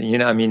planes. And,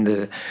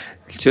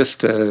 it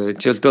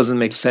just doesn't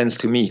make sense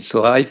to me.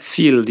 So I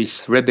feel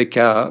this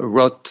Rebecca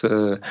Roth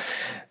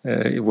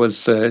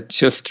was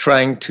just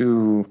trying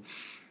to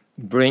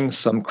bring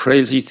some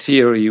crazy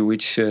theory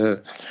which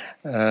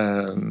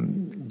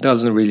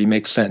doesn't really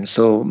make sense.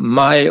 So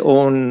my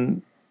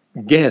own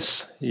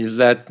guess is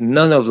that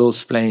none of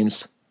those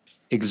planes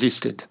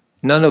existed.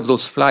 None of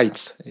those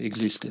flights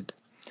existed.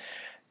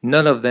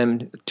 None of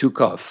them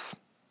took off.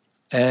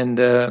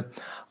 And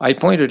I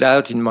pointed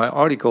out in my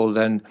article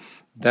then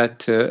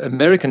that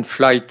American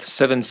Flight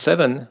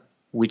 77,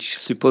 which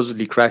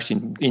supposedly crashed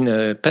in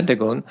a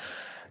Pentagon,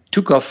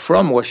 took off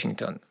from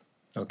Washington.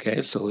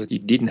 Okay, so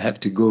it didn't have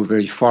to go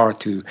very far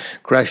to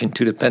crash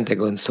into the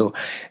Pentagon. So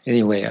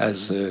anyway,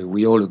 as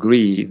we all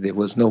agree, there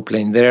was no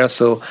plane there.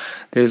 So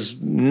there's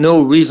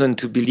no reason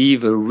to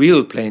believe a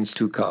real planes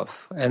took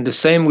off. And the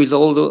same with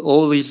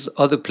all these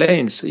other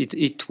planes.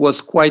 It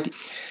was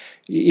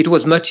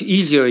much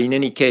easier in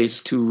any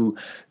case to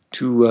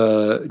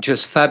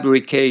just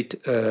fabricate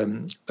a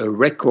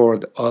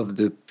record of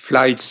the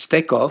flight's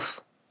takeoff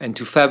and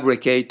to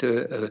fabricate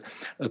a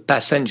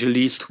passenger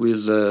list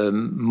with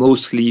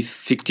mostly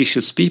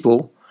fictitious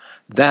people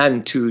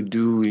than to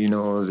do,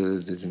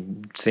 the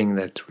thing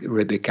that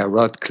Rebecca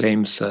Roth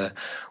claims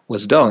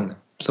was done.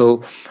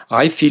 So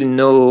I feel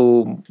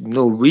no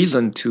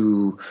reason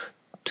to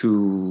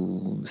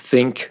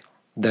think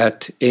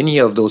that any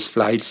of those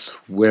flights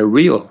were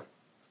real.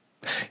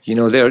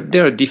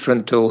 There are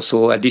different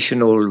also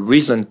additional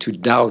reasons to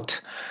doubt.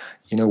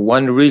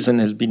 One reason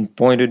has been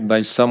pointed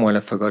by someone, I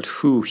forgot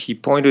who. He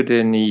pointed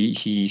and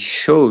he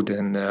showed,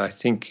 and I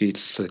think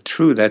it's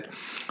true that,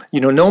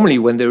 normally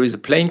when there is a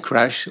plane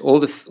crash,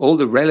 all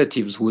the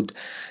relatives would,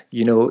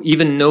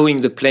 even knowing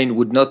the plane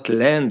would not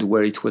land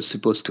where it was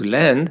supposed to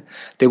land,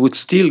 they would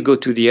still go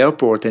to the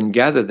airport and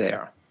gather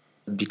there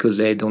because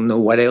they don't know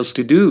what else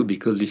to do,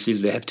 because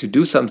they have to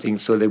do something.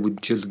 So they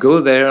would just go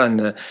there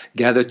and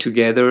gather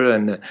together,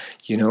 and,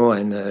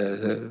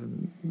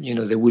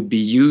 there would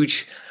be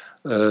huge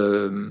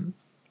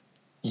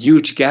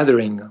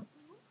gathering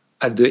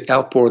at the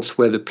airports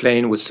where the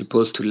plane was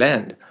supposed to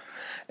land.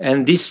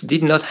 And this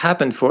did not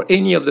happen for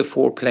any of the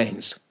 4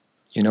 planes.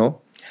 The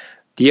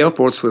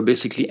airports were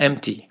basically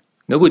empty.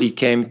 Nobody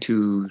came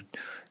to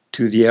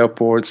the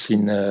airports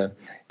I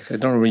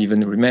don't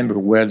even remember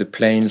where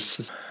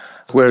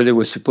they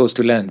were supposed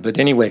to land. But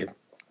anyway,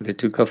 they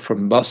took off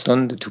from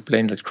Boston, the 2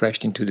 planes that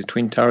crashed into the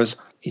Twin Towers.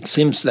 It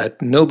seems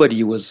that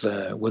nobody was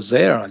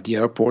there at the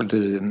airport,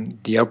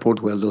 the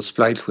airport where those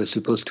flights were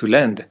supposed to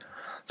land.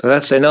 So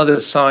that's another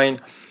sign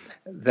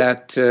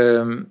that,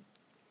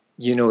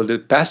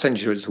 the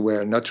passengers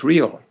were not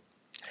real.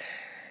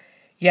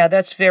 Yeah,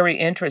 that's very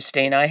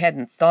interesting. I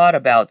hadn't thought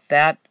about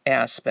that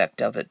aspect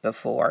of it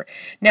before.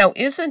 Now,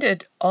 isn't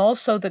it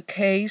also the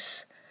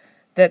case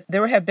that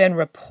there have been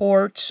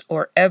reports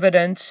or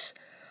evidence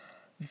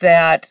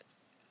that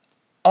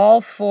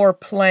all 4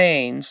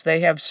 planes, they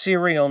have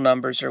serial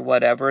numbers or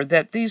whatever,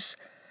 that these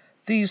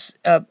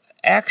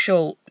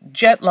actual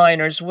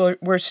jetliners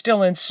were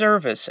still in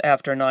service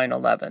after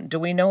 9/11. Do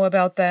we know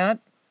about that?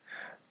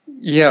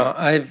 Yeah,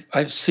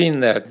 I've seen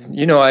that.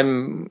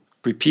 I'm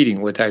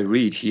repeating what I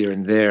read here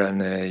and there,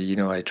 and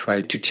I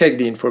try to check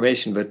the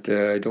information, but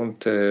I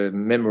don't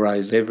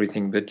memorize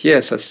everything. But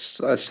yes,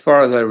 as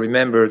far as I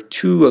remember,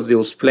 2 of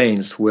those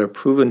planes were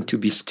proven to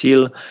be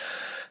still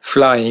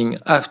flying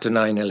after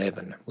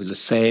 9/11 with the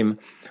same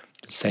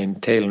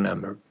tail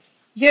number.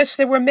 Yes,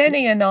 there were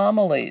many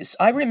anomalies.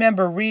 I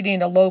remember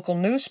reading a local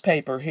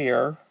newspaper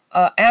here.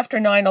 After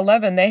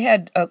 9/11, they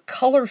had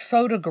color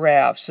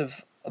photographs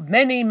of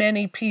many,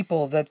 many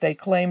people that they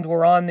claimed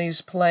were on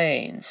these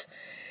planes.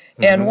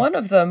 Mm-hmm. And one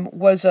of them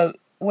was a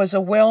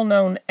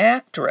well-known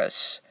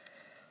actress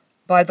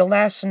by the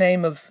last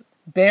name of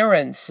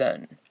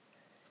Berenson.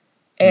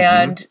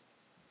 And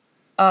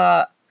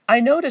I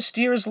noticed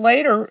years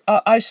later,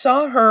 I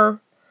saw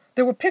her,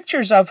 there were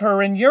pictures of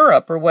her in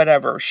Europe or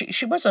whatever.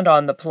 She wasn't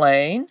on the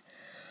plane,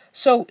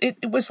 So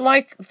it was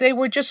like they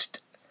were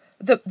just,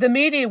 the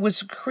media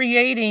was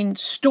creating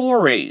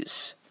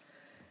stories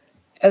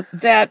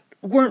that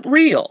weren't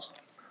real.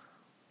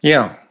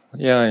 Yeah,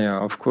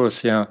 of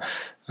course, yeah.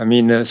 I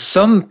mean,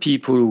 some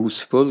people who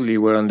supposedly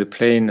were on the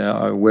plane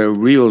were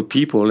real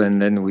people,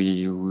 and then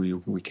we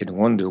can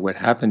wonder what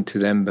happened to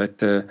them.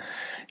 But,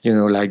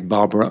 like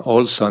Barbara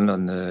Olson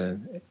on the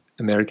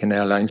American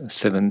Airlines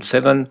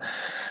 77,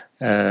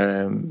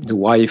 the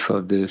wife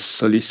of the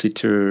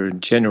Solicitor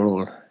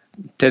General,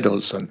 Ted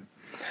Olson.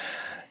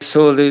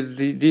 So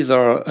these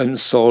are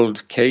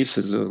unsolved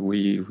cases.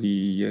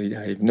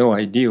 I have no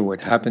idea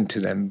what happened to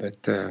them,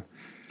 but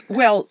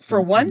Well, for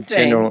one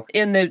thing, general,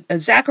 in the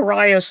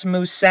Zacharias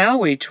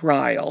Moussaoui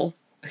trial,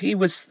 he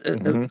was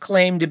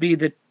claimed to be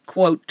the,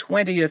 quote,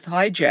 20th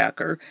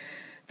hijacker.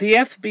 The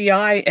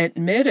FBI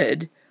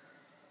admitted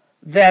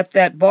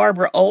that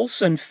Barbara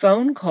Olson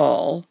phone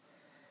call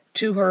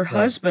to her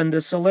husband,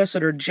 the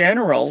Solicitor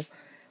General,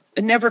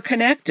 never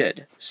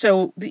connected.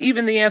 So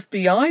even the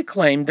FBI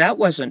claimed that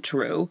wasn't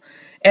true.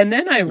 And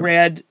then I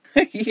read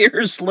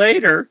years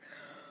later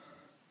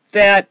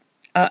that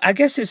I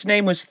guess his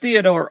name was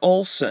Theodore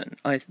Olson,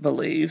 I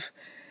believe,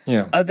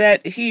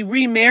 that he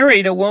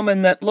remarried a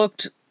woman that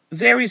looked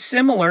very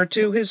similar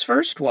to his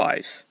first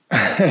wife.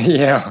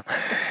 yeah.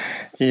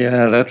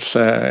 Yeah, that's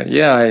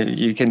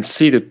you can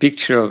see the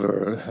picture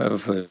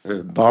of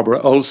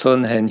Barbara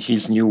Olson and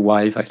his new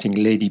wife, I think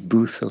Lady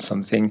Booth or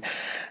something.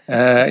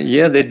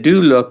 They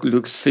do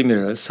look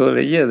similar. So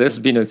there's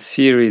been a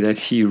theory that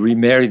he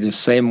remarried the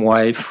same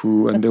wife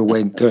who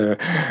underwent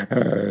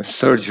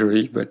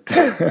surgery, but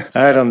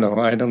I don't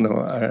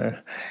know.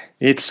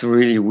 It's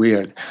really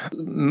weird.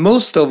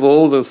 Most of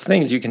all those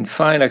things you can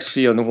find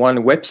actually on one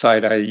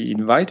website. I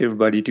invite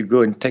everybody to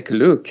go and take a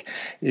look.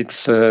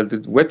 It's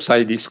the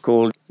website is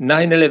called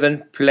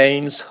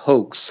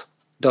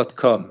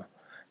 911planeshoax.com.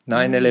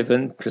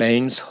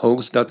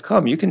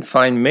 911planeshoax.com. You can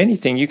find many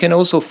things. You can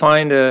also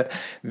find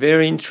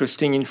very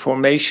interesting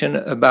information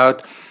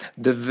about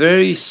the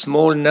very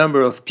small number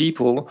of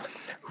people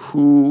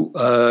who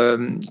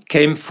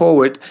came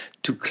forward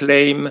to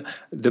claim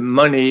the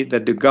money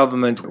that the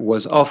government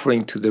was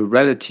offering to the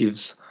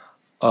relatives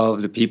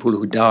of the people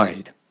who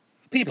died.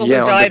 People who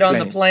died on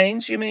the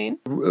planes, you mean?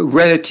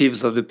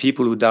 Relatives of the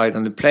people who died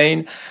on the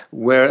plane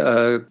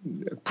were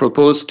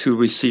proposed to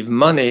receive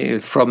money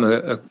from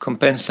a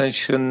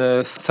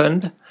compensation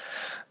fund.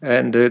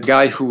 And the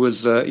guy who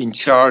was in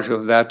charge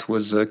of that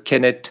was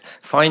Kenneth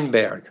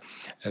Feinberg,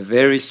 a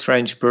very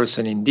strange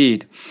person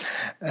indeed.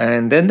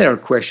 And then there are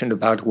questions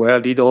about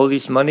where did all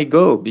this money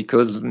go,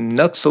 because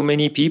not so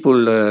many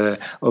people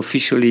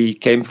officially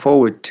came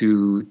forward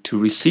to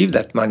receive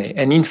that money.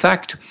 And in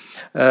fact,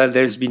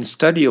 there's been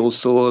study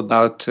also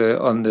about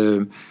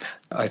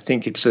I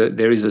think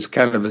there is a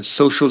kind of a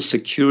social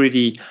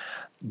security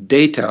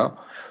data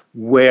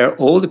where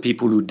all the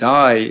people who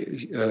die,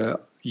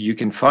 you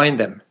can find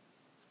them.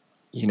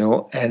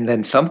 And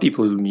then some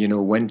people,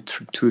 went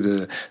through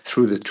the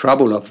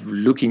trouble of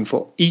looking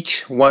for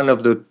each one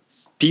of the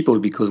people,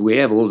 because we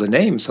have all the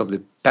names of the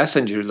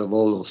passengers of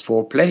all those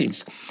 4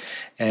 planes.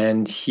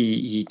 And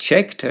he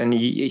checked, and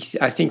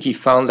I think he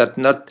found that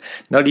not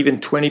even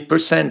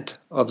 20%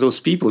 of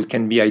those people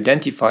can be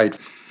identified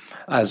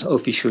as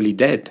officially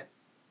dead.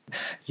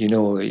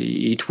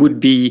 It would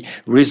be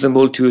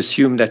reasonable to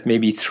assume that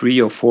maybe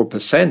 3 or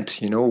 4%,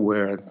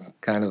 were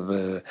kind of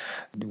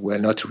were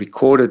not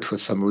recorded for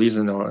some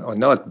reason or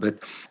not, but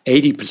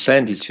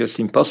 80% is just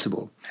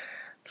impossible.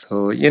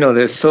 So,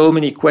 there's so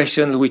many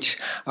questions, which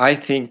I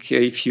think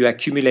if you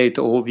accumulate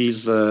all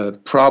these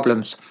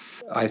problems,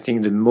 I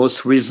think the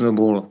most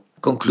reasonable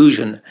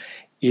conclusion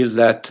is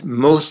that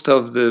most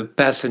of the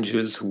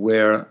passengers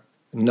were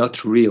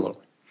not real.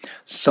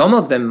 Some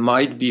of them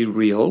might be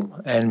real,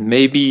 and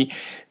maybe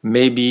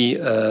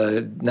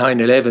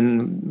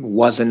 9/11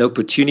 was an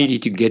opportunity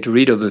to get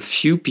rid of a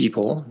few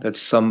people that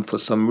for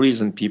some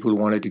reason people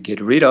wanted to get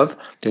rid of.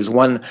 There's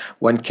one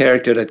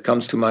character that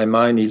comes to my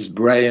mind is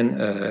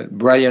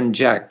Brian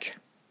Jack.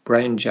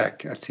 Brian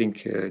Jack, I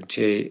think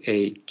Jake,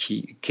 I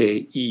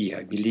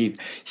believe.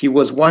 He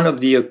was one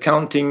of the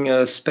accounting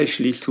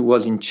specialists who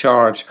was in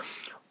charge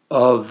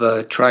of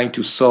trying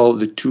to solve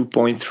the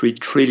 $2.3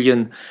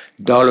 trillion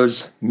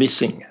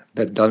missing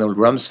that Donald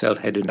Rumsfeld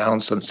had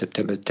announced on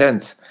September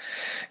 10th.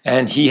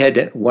 And he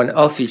had one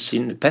office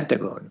in the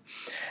Pentagon.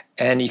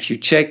 And if you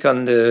check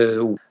on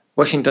the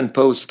Washington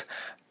Post,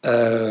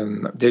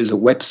 there's a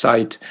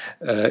website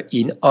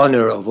in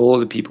honor of all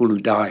the people who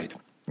died.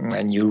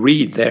 And you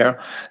read there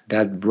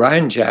that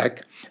Brian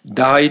Jack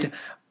died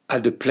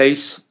at the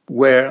place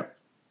where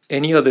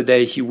any other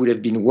day he would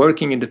have been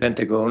working in the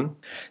Pentagon,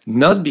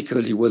 not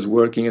because he was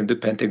working at the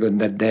Pentagon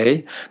that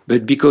day,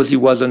 but because he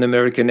was on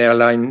American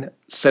Airlines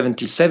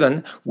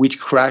 77, which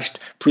crashed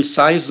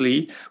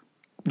precisely,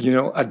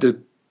 at the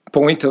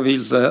point of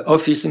his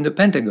office in the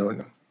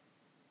Pentagon.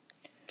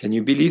 Can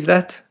you believe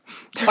that?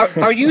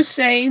 Are you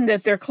saying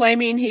that they're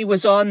claiming he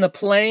was on the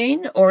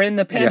plane or in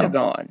the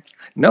Pentagon? Yeah.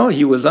 No,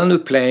 he was on a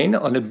plane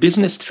on a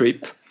business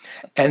trip,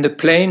 And the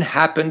plane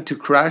happened to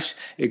crash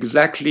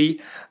exactly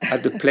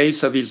at the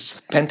place of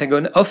his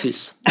Pentagon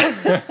office.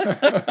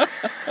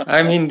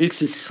 I mean,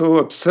 this is so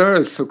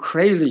absurd, so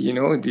crazy,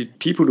 the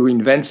people who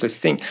invent such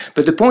thing.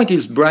 But the point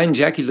is, Brian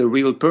Jack is a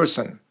real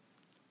person,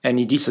 and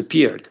he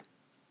disappeared.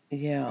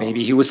 Yeah.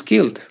 Maybe he was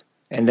killed,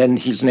 and then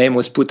his name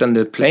was put on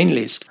the plane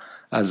list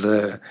as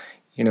a,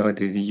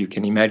 you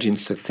can imagine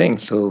such thing.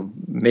 So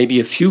maybe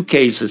a few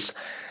cases,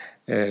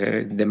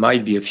 there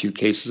might be a few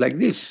cases like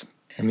this.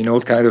 I mean,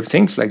 all kinds of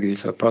things like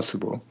this are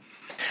possible.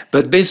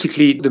 But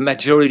basically, the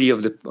majority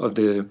of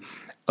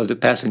the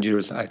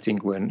passengers, I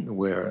think,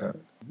 were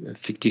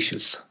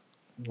fictitious,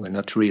 were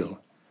not real.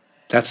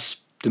 That's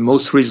the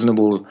most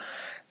reasonable,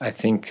 I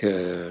think,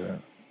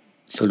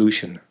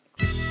 solution.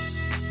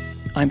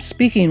 I'm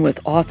speaking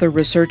with author,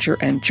 researcher,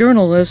 and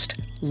journalist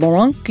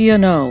Laurent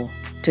Guyenot.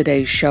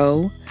 Today's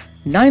show,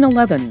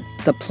 9/11,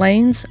 the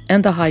planes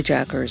and the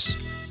hijackers.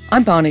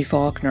 I'm Bonnie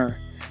Faulkner.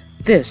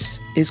 This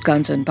is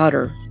Guns and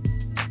Butter.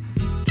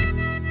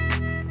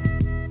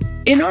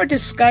 In our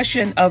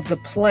discussion of the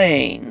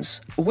planes,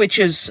 which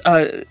is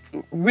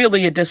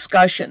really a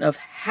discussion of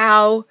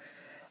how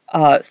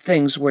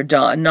things were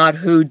done, not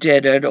who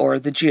did it or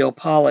the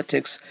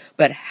geopolitics,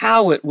 but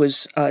how it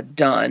was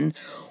done,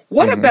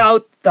 what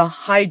about the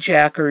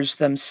hijackers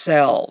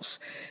themselves?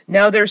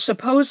 Now, there's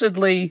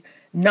supposedly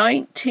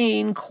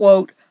 19,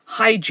 quote,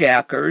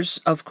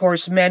 hijackers, of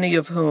course, many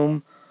of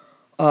whom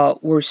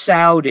were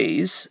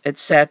Saudis,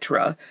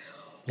 etc.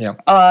 Yeah.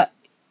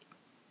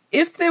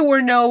 If there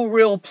were no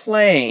real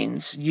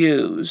planes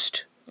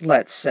used,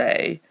 let's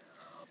say,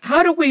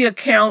 how do we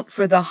account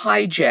for the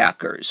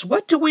hijackers?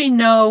 What do we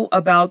know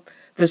about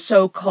the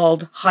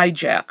so-called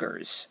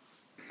hijackers?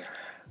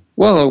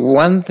 Well,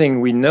 one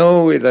thing we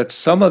know is that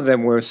some of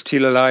them were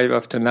still alive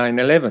after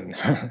 9/11,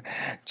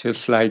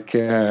 just like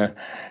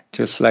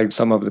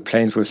some of the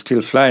planes were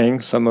still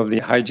flying. Some of the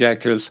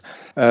hijackers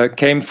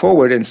came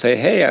forward and say,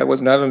 "Hey, I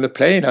was not on the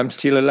plane. I'm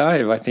still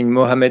alive." I think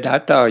Mohammed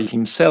Atta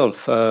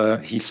himself,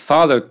 his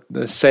father,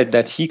 said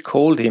that he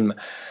called him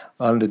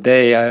on the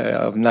day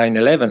of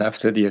 9/11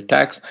 after the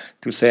attacks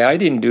to say, "I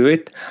didn't do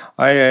it.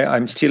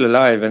 I'm still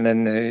alive." And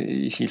then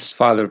his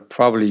father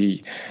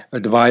probably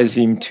advised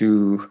him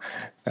to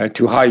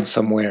hide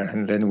somewhere,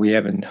 and then we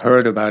haven't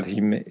heard about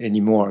him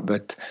anymore.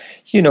 But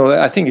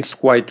I think it's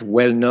quite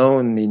well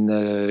known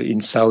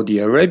in Saudi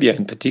Arabia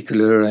in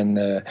particular, and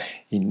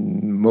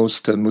in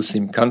most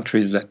Muslim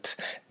countries, that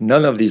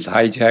none of these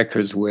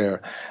hijackers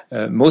were.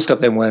 Most of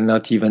them were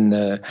not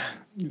even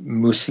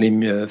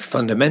Muslim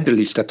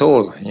fundamentalists at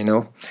all.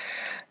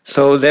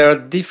 So there are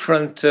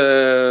different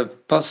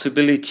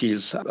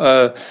possibilities.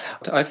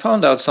 I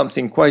found out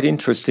something quite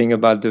interesting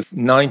about the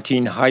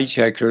 19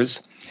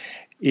 hijackers.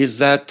 Is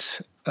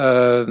that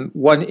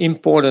one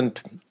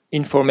important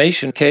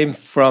information came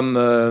from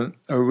a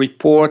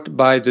report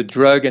by the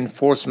Drug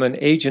Enforcement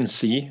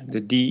Agency, the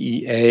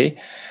DEA,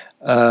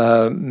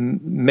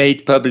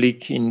 made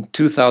public in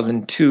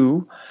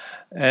 2002.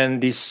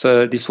 And this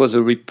was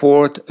a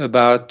report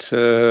about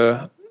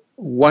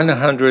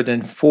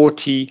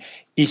 140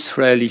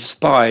 Israeli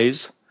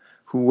spies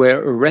who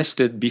were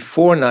arrested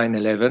before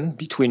 9/11,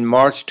 between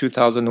March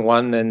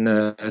 2001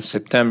 and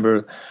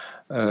September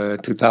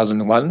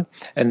 2001,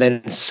 and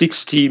then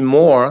 60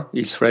 more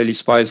Israeli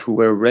spies who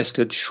were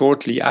arrested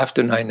shortly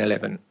after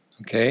 9/11.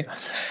 Okay,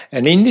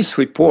 and in this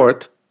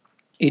report,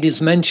 it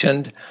is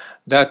mentioned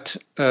that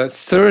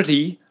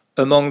 30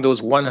 among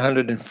those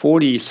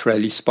 140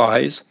 Israeli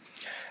spies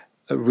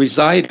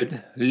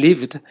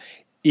lived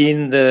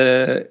in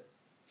the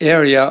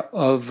area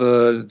of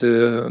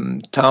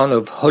the town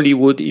of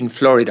Hollywood in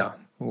Florida.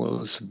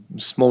 Well, it's a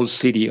small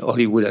city,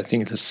 Hollywood. I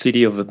think it's a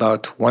city of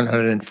about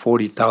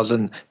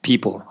 140,000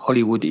 people,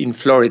 Hollywood in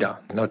Florida,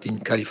 not in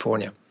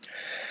California.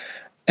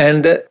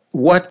 And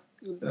what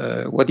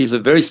is a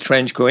very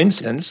strange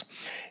coincidence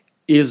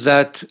is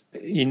that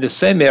in the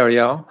same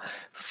area,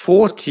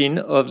 14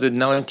 of the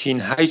 19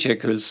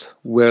 hijackers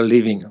were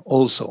living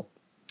also.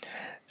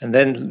 And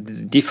then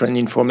different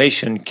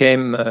information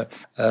came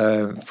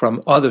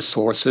from other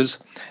sources.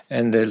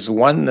 And there's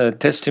one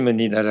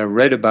testimony that I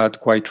read about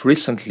quite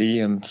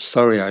recently. I'm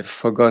sorry, I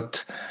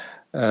forgot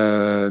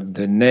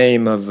the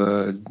name of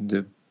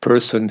the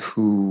person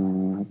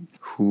who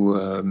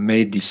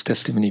made this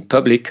testimony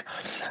public.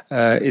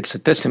 It's a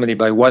testimony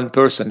by one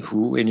person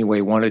who,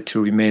 anyway, wanted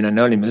to remain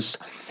anonymous,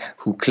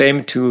 who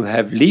claimed to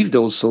have lived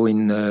also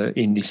in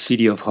the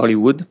city of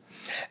Hollywood,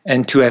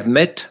 and to have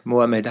met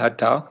Mohammed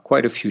Atta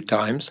quite a few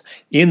times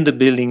in the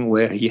building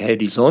where he had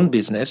his own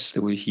business.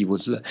 He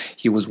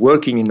was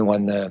working in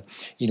one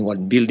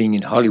building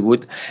in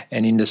Hollywood,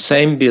 and in the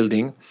same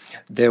building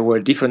there were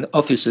different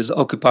offices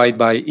occupied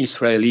by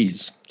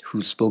Israelis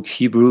who spoke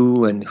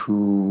Hebrew and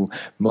who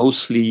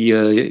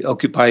mostly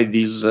occupied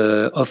these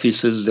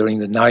offices during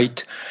the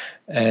night,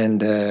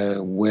 and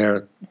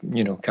were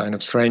kind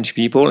of strange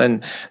people.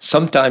 And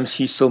sometimes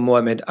he saw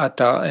Mohammed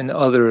Atta and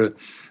other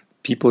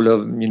people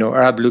of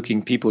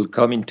Arab-looking people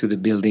come into the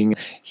building,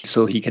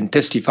 so he can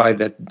testify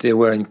that they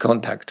were in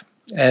contact.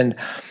 And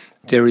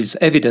there is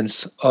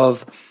evidence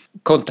of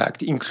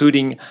contact,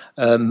 including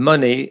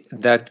money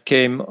that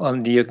came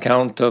on the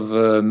account of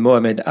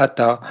Mohammed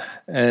Atta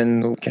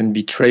and can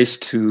be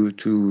traced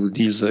to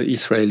these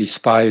Israeli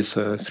spies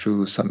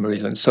through some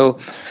reason. So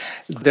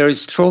there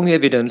is strong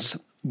evidence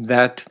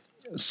that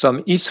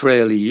some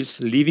Israelis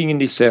living in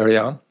this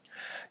area,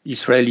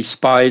 Israeli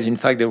spies, in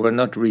fact, they were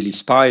not really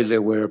spies, they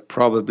were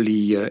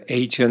probably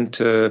agents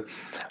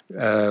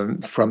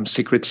from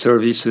secret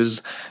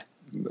services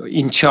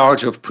in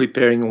charge of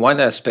preparing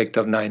one aspect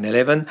of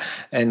 9/11,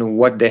 and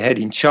what they had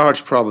in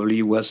charge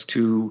probably was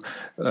to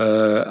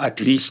at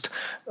least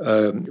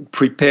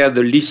prepare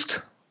the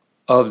list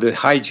of the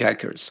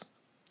hijackers.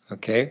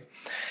 Okay,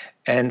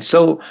 and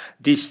so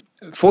these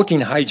 14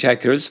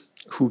 hijackers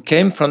who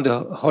came from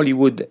the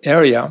Hollywood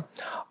area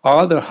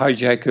are the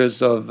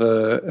hijackers of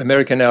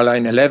American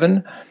Airlines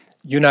 11,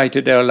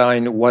 United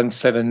Airlines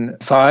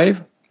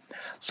 175.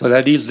 So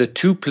that is the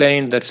two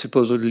planes that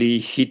supposedly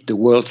hit the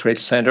World Trade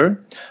Center,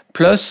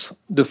 plus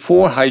the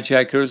 4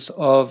 hijackers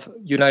of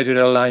United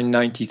Airlines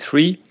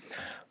 93,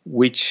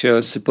 which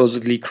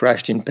supposedly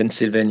crashed in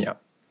Pennsylvania.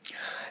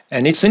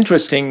 And it's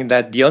interesting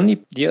that the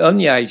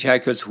only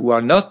hijackers who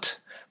are not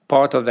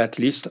part of that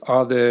list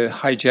are the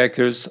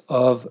hijackers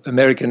of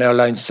American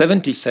Airlines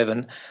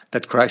 77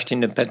 that crashed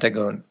in the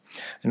Pentagon.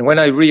 And when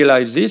I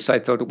realized this, I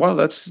thought, well,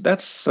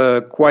 that's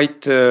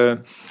quite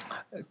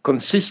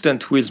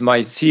consistent with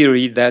my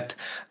theory that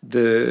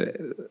the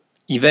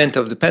event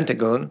of the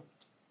Pentagon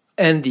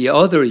and the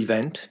other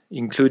event,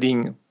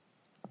 including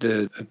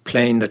the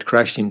plane that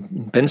crashed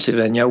in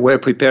Pennsylvania, were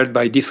prepared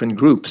by different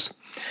groups.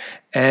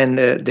 And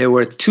there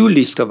were 2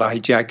 lists of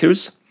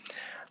hijackers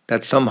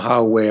that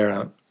somehow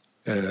were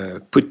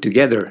put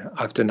together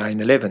after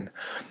 9/11.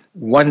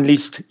 One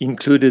list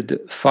included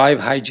 5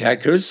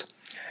 hijackers,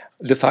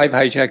 the 5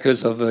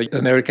 hijackers of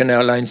American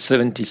Airlines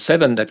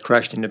 77 that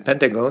crashed in the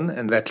Pentagon,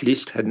 and that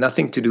list had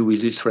nothing to do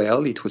with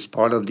Israel. It was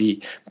part of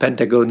the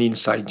Pentagon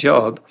inside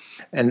job.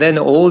 And then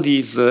all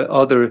these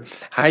other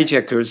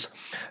hijackers,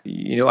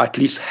 at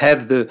least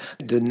have the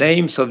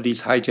names of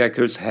these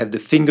hijackers have the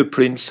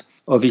fingerprints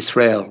of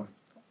Israel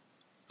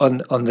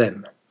on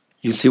them.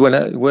 You see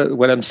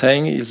what I'm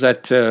saying is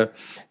that,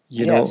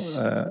 Yes.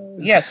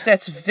 Yes,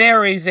 that's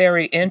very,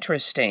 very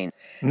interesting.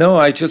 No,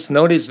 I just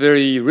noticed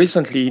very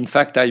recently. In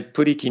fact, I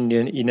put it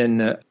in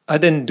an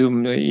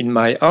addendum in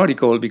my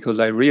article because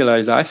I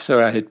realized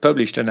after I had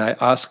published, and I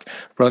asked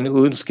Ron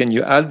Huns, "Can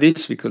you add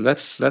this?" Because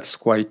that's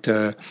quite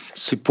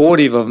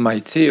supportive of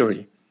my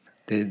theory.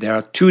 There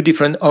are 2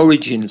 different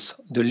origins.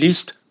 The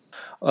list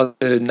of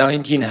the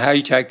 19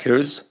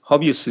 hijackers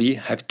obviously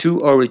have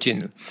 2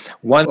 origins.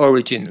 One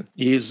origin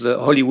is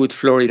Hollywood,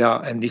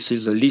 Florida, and this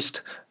is a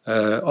list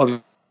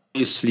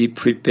obviously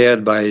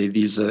prepared by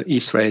these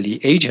Israeli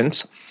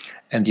agents,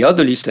 and the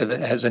other list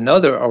has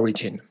another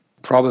origin.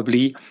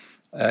 Probably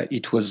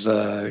it was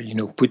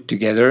put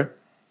together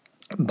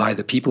by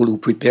the people who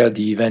prepared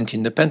the event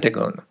in the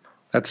Pentagon.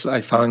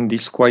 I found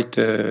this quite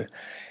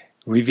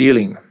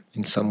revealing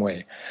in some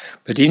way.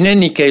 But in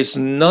any case,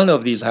 none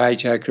of these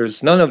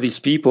hijackers, none of these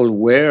people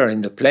were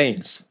in the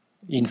planes.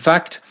 In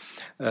fact,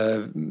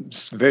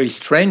 very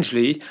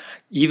strangely,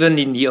 even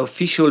in the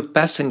official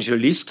passenger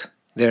list,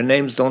 their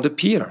names don't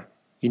appear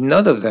in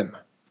none of them.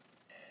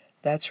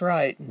 That's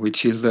right.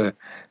 Which is I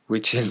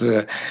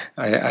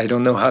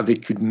don't know how they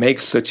could make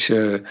such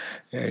a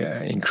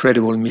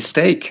incredible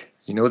mistake.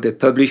 They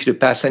published the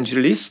passenger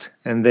list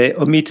and they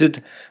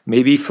omitted,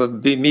 maybe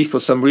for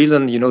some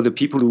reason, the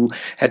people who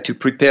had to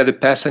prepare the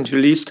passenger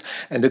list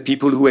and the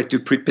people who had to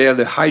prepare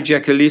the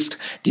hijacker list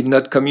did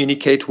not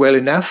communicate well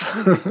enough.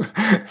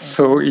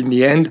 So in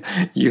the end,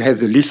 you have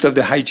the list of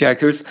the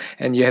hijackers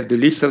and you have the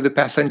list of the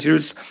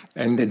passengers,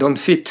 and they don't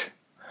fit.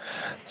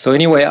 So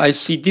anyway, I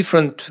see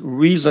different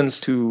reasons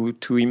to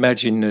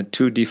imagine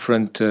 2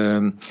 different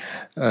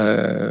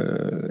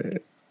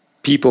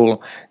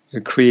people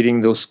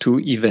creating those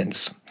 2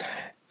 events.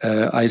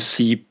 I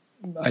see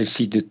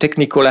the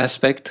technical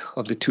aspect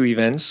of the 2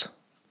 events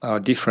are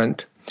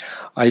different.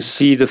 I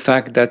see the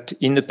fact that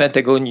in the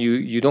Pentagon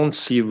you don't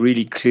see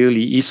really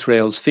clearly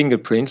Israel's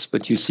fingerprints,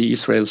 but you see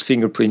Israel's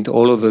fingerprint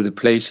all over the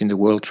place in the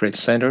World Trade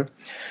Center.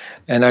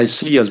 And I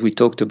see, as we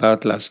talked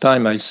about last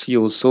time, I see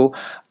also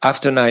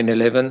after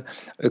 9/11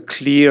 a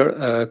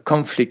clear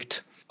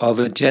conflict of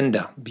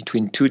agenda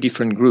between 2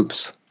 different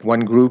groups.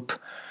 One group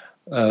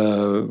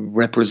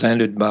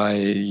represented by,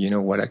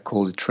 what I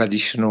call the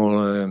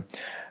traditional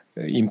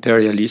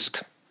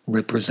imperialist,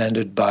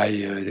 represented by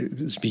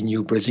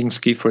Zbigniew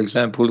Brzezinski, for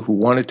example, who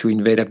wanted to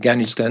invade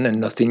Afghanistan and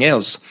nothing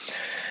else,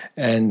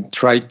 and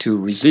tried to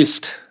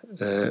resist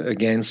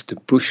against the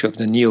push of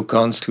the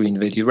neocons to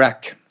invade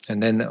Iraq.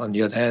 And then, on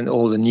the other hand,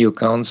 all the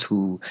neocons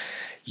who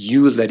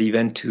used that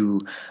event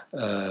to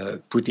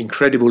put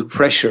incredible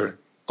pressure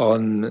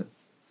on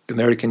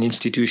American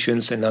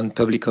institutions and on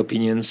public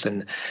opinions,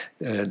 and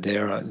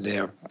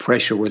their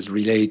pressure was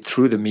relayed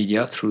through the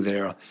media, through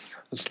their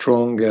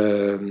strong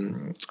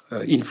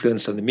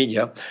influence on the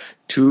media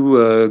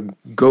to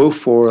go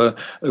for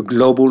a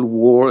global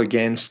war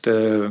against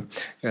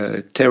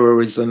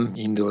terrorism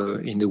in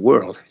the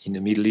world, in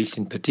the Middle East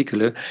in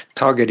particular,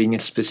 targeting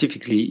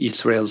specifically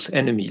Israel's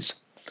enemies.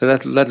 So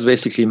that's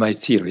basically my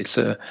theory.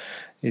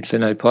 It's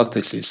an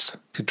hypothesis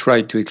to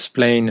try to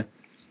explain,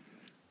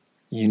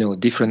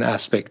 different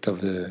aspects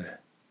of the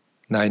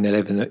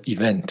 9/11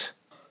 event.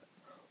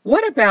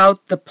 What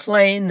about the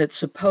plane that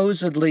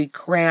supposedly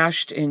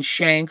crashed in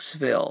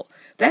Shanksville?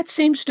 That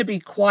seems to be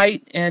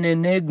quite an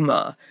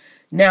enigma.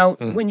 Now,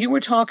 when you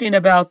were talking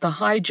about the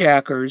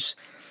hijackers,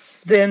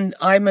 then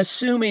I'm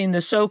assuming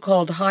the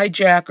so-called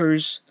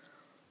hijackers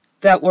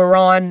that were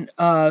on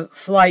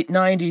Flight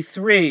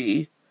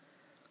 93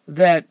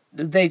 that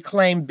they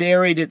claim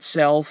buried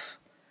itself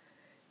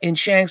in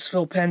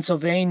Shanksville,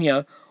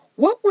 Pennsylvania.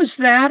 What was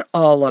that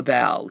all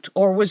about?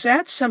 Or was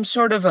that some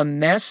sort of a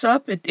mess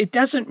up? It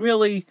doesn't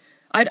really,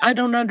 I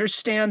don't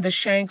understand the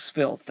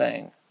Shanksville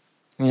thing.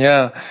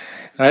 Yeah,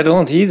 I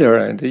don't either.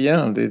 And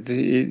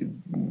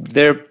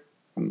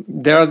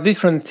there are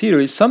different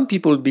theories. Some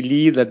people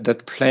believe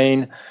that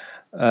plane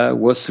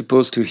was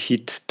supposed to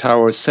hit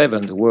Tower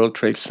 7, the World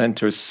Trade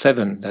Center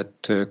 7, that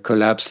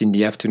collapsed in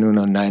the afternoon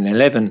on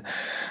 9/11.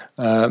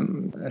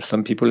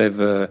 Some people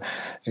have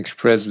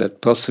expressed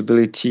that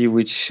possibility,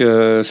 which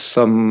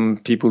some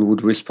people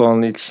would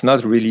respond, it's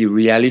not really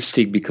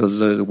realistic because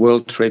the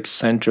World Trade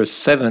Center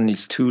 7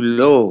 is too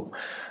low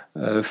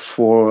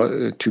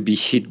to be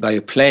hit by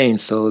a plane.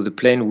 So the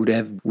plane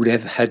would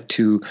have had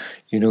to,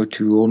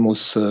 to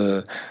almost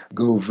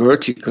go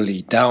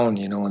vertically down,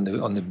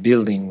 on the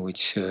building,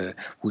 which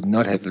would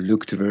not have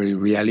looked very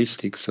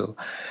realistic. So.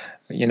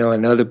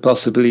 Another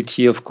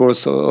possibility, of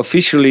course,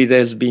 officially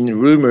there's been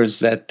rumors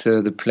that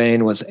the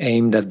plane was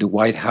aimed at the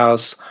White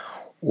House,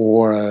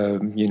 or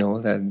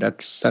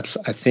that's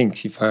I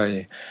think, if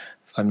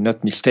I'm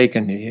not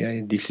mistaken,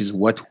 this is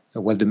what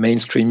the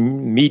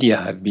mainstream media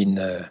have been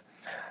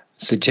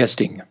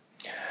suggesting.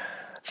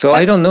 So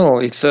I don't know.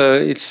 It's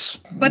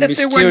But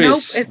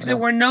mysterious. if there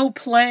were no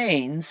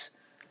planes,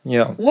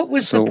 yeah. What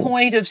was the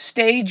point of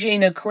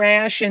staging a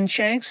crash in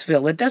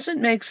Shanksville? It doesn't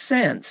make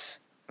sense.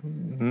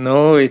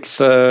 No, it's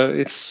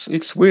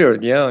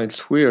weird. Yeah,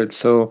 it's weird.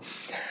 So,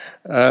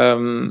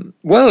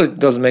 well, it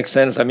does make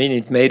sense. I mean,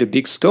 it made a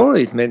big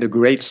story. It made a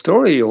great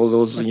story. All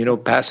those,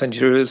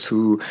 passengers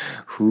who,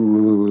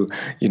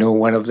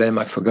 one of them,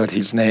 I forgot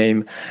his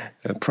name,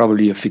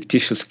 probably a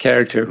fictitious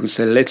character who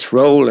said, "Let's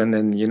roll," and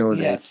then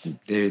Yes.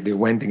 they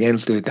went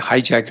against the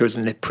hijackers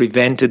and they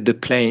prevented the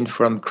plane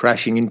from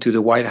crashing into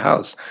the White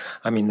House.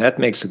 I mean, that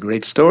makes a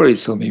great story.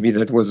 So maybe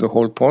that was the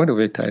whole point of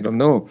it. I don't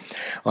know.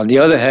 On the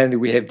other hand,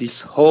 we have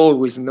this hole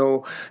with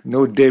no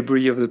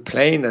debris of the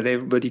plane that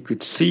everybody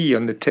could see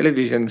on the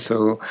television.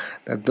 So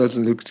that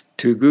doesn't look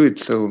too good.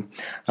 So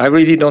I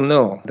really don't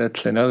know.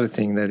 That's another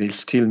thing that is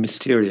still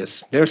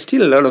mysterious. There's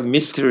still a lot of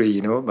mystery,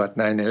 about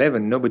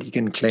 9/11. Nobody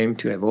can claim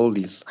to have all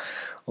these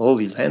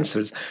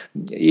answers.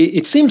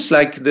 It seems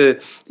like the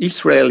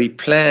Israeli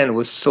plan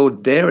was so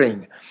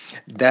daring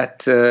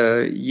that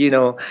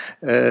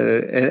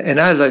and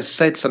as I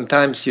said,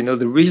 sometimes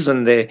the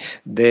reason they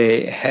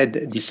had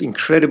this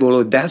incredible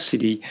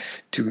audacity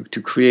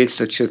to create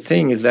such a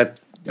thing is that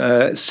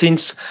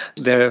since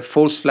their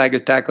false flag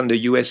attack on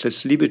the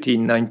USS Liberty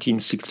in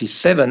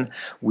 1967,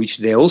 which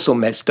they also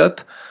messed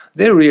up,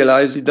 they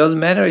realized it doesn't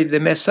matter if they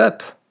mess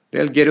up,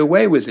 they'll get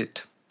away with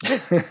it.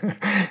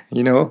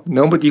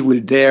 Nobody will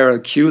dare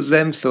accuse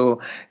them. So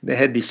they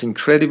had this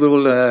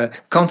incredible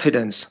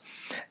confidence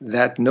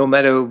that no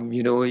matter,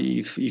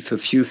 if a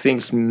few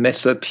things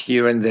mess up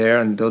here and there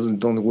and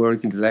don't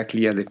work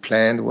exactly as they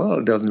planned, well,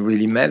 it doesn't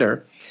really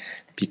matter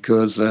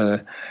because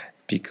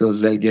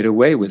they get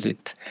away with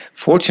it.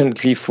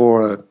 Fortunately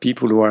for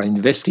people who are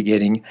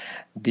investigating,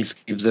 this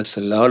gives us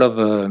a lot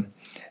of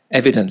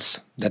evidence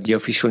that the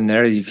official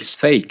narrative is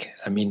fake.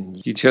 I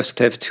mean, you just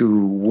have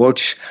to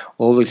watch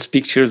all these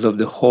pictures of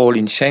the hole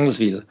in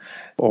Shanksville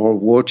or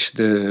watch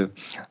the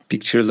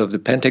pictures of the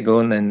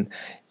Pentagon and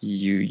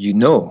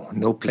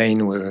no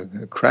plane were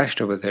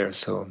crashed over there.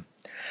 So,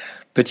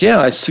 but yeah,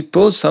 I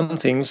suppose some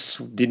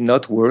things did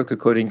not work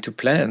according to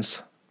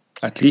plans.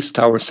 At least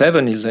Tower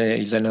 7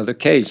 is another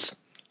case.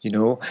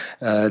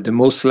 The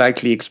most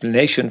likely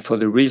explanation for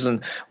the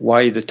reason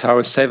why the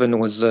Tower 7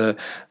 was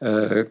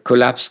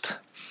collapsed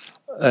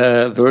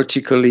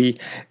vertically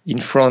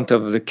in front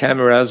of the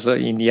cameras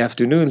in the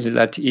afternoons is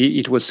that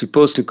it was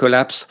supposed to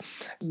collapse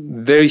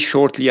very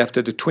shortly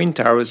after the Twin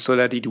Towers so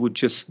that it would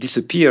just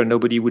disappear.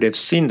 Nobody would have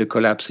seen the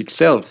collapse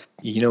itself,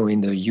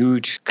 in the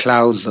huge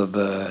clouds of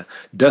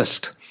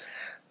dust.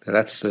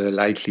 That's a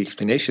likely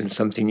explanation.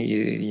 Something,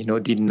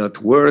 did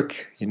not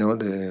work,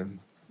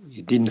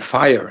 it didn't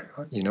fire,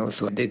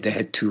 so they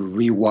had to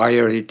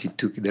rewire it. It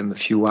took them a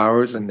few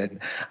hours, and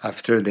then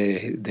after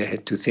they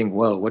had to think,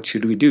 well, what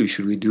should we do?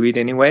 Should we do it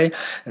anyway?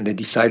 And they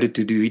decided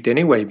to do it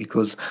anyway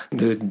because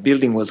the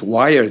building was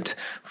wired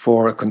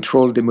for a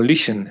controlled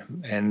demolition,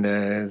 and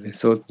they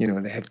thought,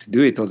 they have to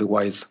do it,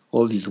 otherwise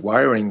all this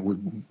wiring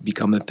would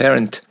become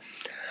apparent.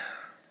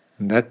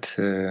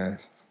 That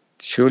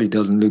surely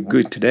doesn't look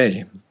good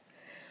today.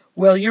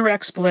 Well, your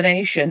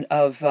explanation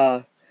of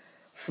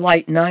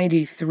Flight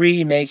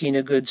 93 making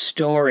a good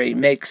story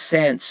makes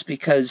sense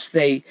because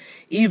they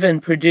even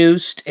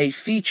produced a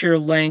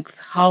feature-length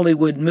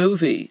Hollywood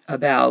movie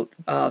about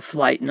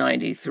Flight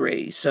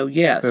 93. So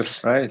yes.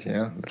 That's right,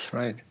 yeah, that's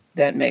right.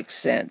 That makes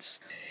sense.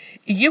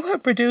 You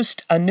have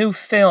produced a new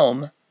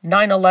film,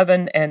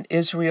 9/11 and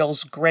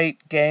Israel's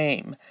Great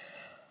Game.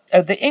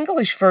 The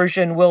English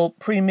version will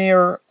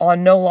premiere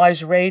on No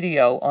Lies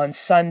Radio on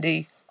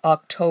Sunday,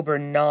 October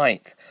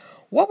 9th.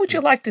 What would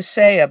you like to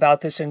say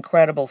about this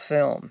incredible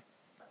film?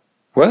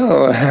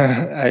 Well,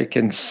 I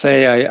can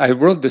say I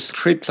wrote the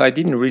script. I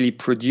didn't really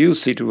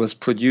produce it. It was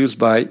produced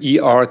by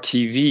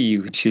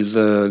ERTV, which is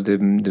the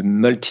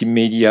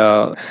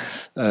multimedia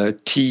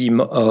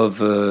team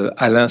of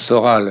Alain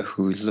Soral,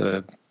 who is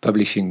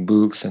publishing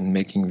books and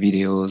making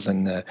videos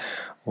and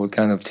all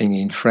kind of thing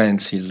in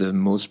France. He's the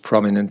most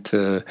prominent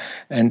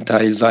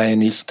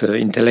anti-Zionist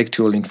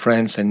intellectual in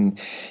France, and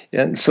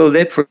so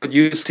they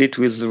produced it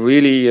with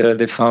really.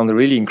 They found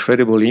really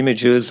incredible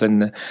images,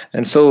 and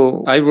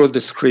so I wrote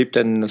the script,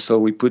 and so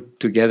we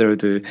put together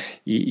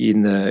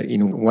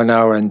in 1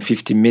 hour and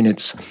 50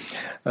 minutes.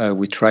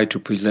 We try to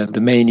present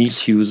the main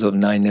issues of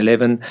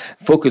 9/11,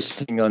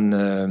 focusing on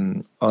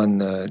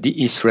the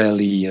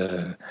Israeli.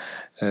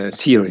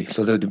 Theory.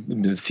 So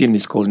the film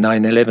is called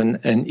 9/11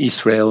 and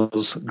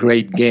Israel's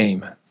Great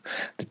Game.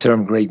 The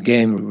term "Great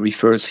Game"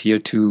 refers here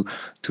to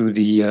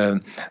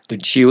the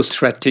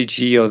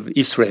geostrategy of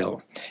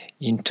Israel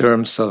in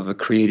terms of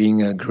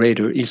creating a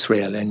greater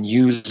Israel and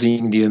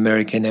using the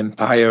American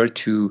empire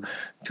to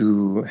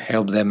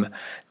help them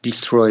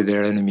destroy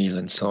their enemies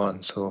and so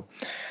on. So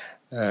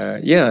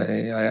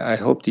I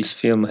hope this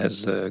film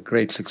has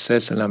great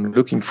success, and I'm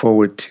looking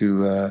forward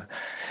to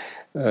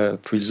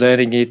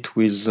presenting it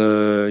with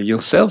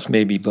yourself,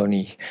 maybe,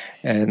 Bonnie,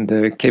 and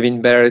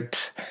Kevin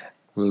Barrett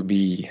will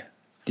be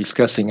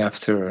discussing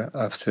after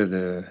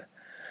the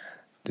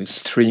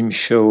stream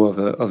show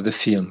of the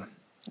film.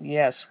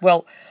 Yes.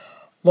 Well,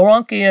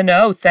 Laurent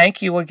Guyenot,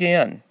 thank you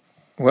again.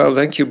 Well,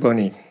 thank you,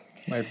 Bonnie.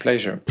 My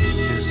pleasure.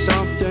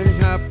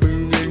 Something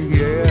happening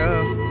here.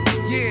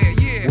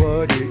 Yeah.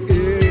 What it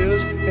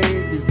is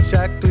ain't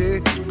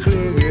exactly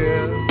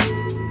clear.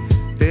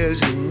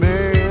 There's a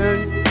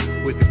man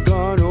with a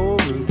gun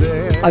over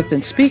there. I've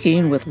been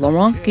speaking with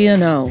Laurent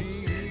Guyenot.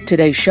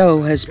 Today's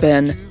show has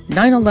been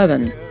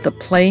 9/11, the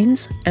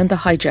Planes and the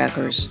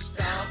Hijackers.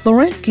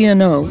 Laurent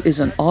Guyenot is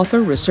an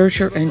author,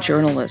 researcher, and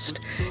journalist.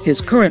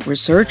 His current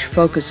research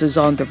focuses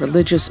on the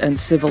religious and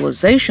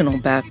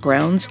civilizational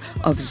backgrounds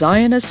of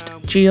Zionist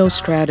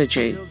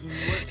geostrategy.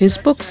 His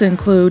books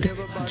include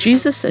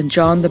Jesus and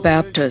John the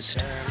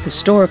Baptist,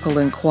 Historical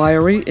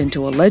Inquiry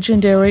into a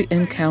Legendary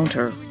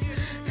Encounter,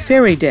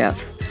 Fairy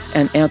Death,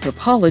 an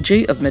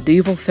Anthropology of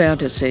Medieval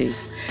Fantasy,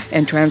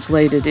 and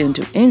translated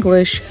into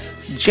English,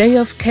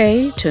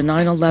 JFK to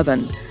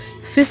 9/11,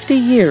 50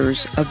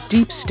 Years of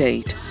Deep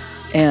State,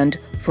 and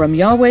From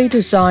Yahweh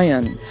to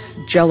Zion,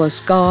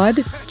 Jealous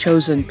God,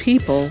 Chosen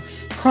People,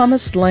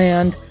 Promised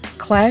Land,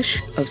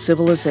 Clash of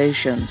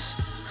Civilizations.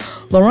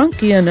 Laurent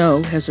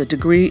Guyenot has a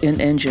degree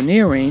in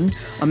engineering,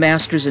 a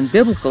master's in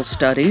biblical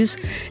studies,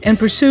 and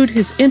pursued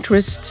his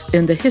interests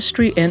in the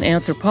history and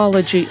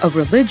anthropology of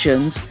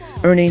religions,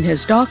 earning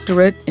his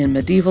doctorate in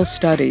medieval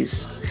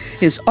studies.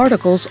 His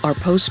articles are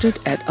posted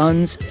at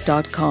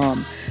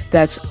unz.com.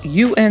 That's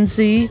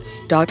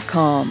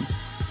unz.com.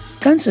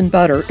 Guns and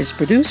Butter is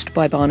produced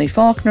by Bonnie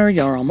Faulkner,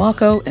 Yarl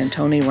Mako, and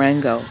Tony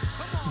Rango.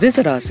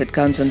 Visit us at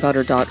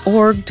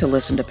gunsandbutter.org to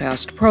listen to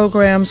past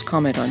programs,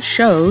 comment on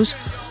shows,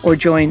 or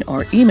join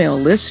our email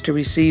list to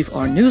receive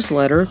our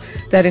newsletter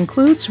that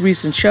includes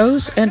recent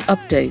shows and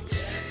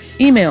updates.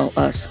 Email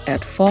us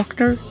at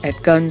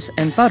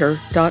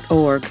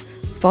faulkner@gunsandbutter.org.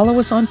 Follow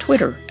us on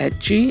Twitter at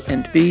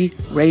G&B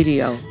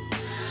Radio.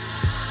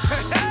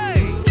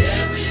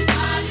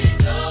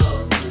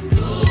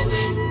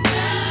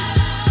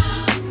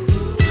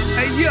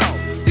 Hey yo,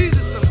 these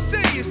are some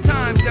serious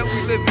times that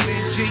we living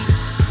in, G.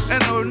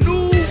 And a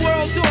new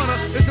world order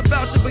is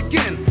about to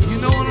begin. You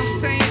know what I'm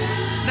saying?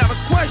 Now the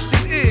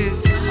question is,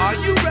 are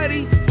you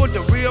ready for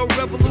the real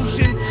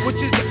revolution,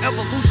 which is the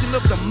evolution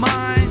of the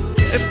mind?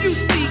 If you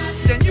seek,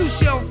 then you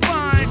shall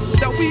find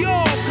that we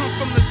all come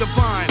from the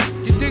divine.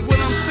 You dig what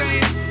I'm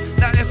saying?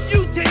 Now if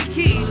you take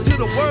heed to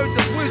the words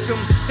of wisdom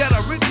that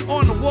are written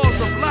on the walls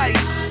of life,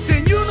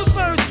 then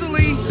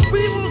universally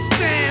we will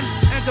stand,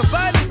 and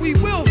divided we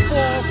will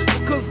fall,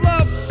 because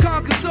love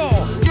conquers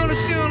all. You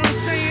understand what I'm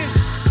saying?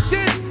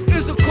 This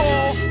is a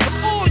call for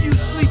all you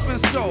sleeping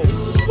souls.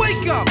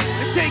 Wake up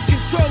and take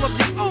control of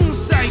your own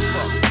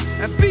cipher,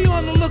 and be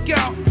on the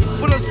lookout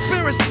for the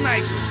spirit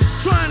sniper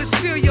trying to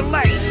steal your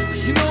light.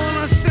 You know what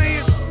I'm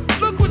saying?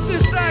 Look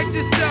within inside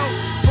yourself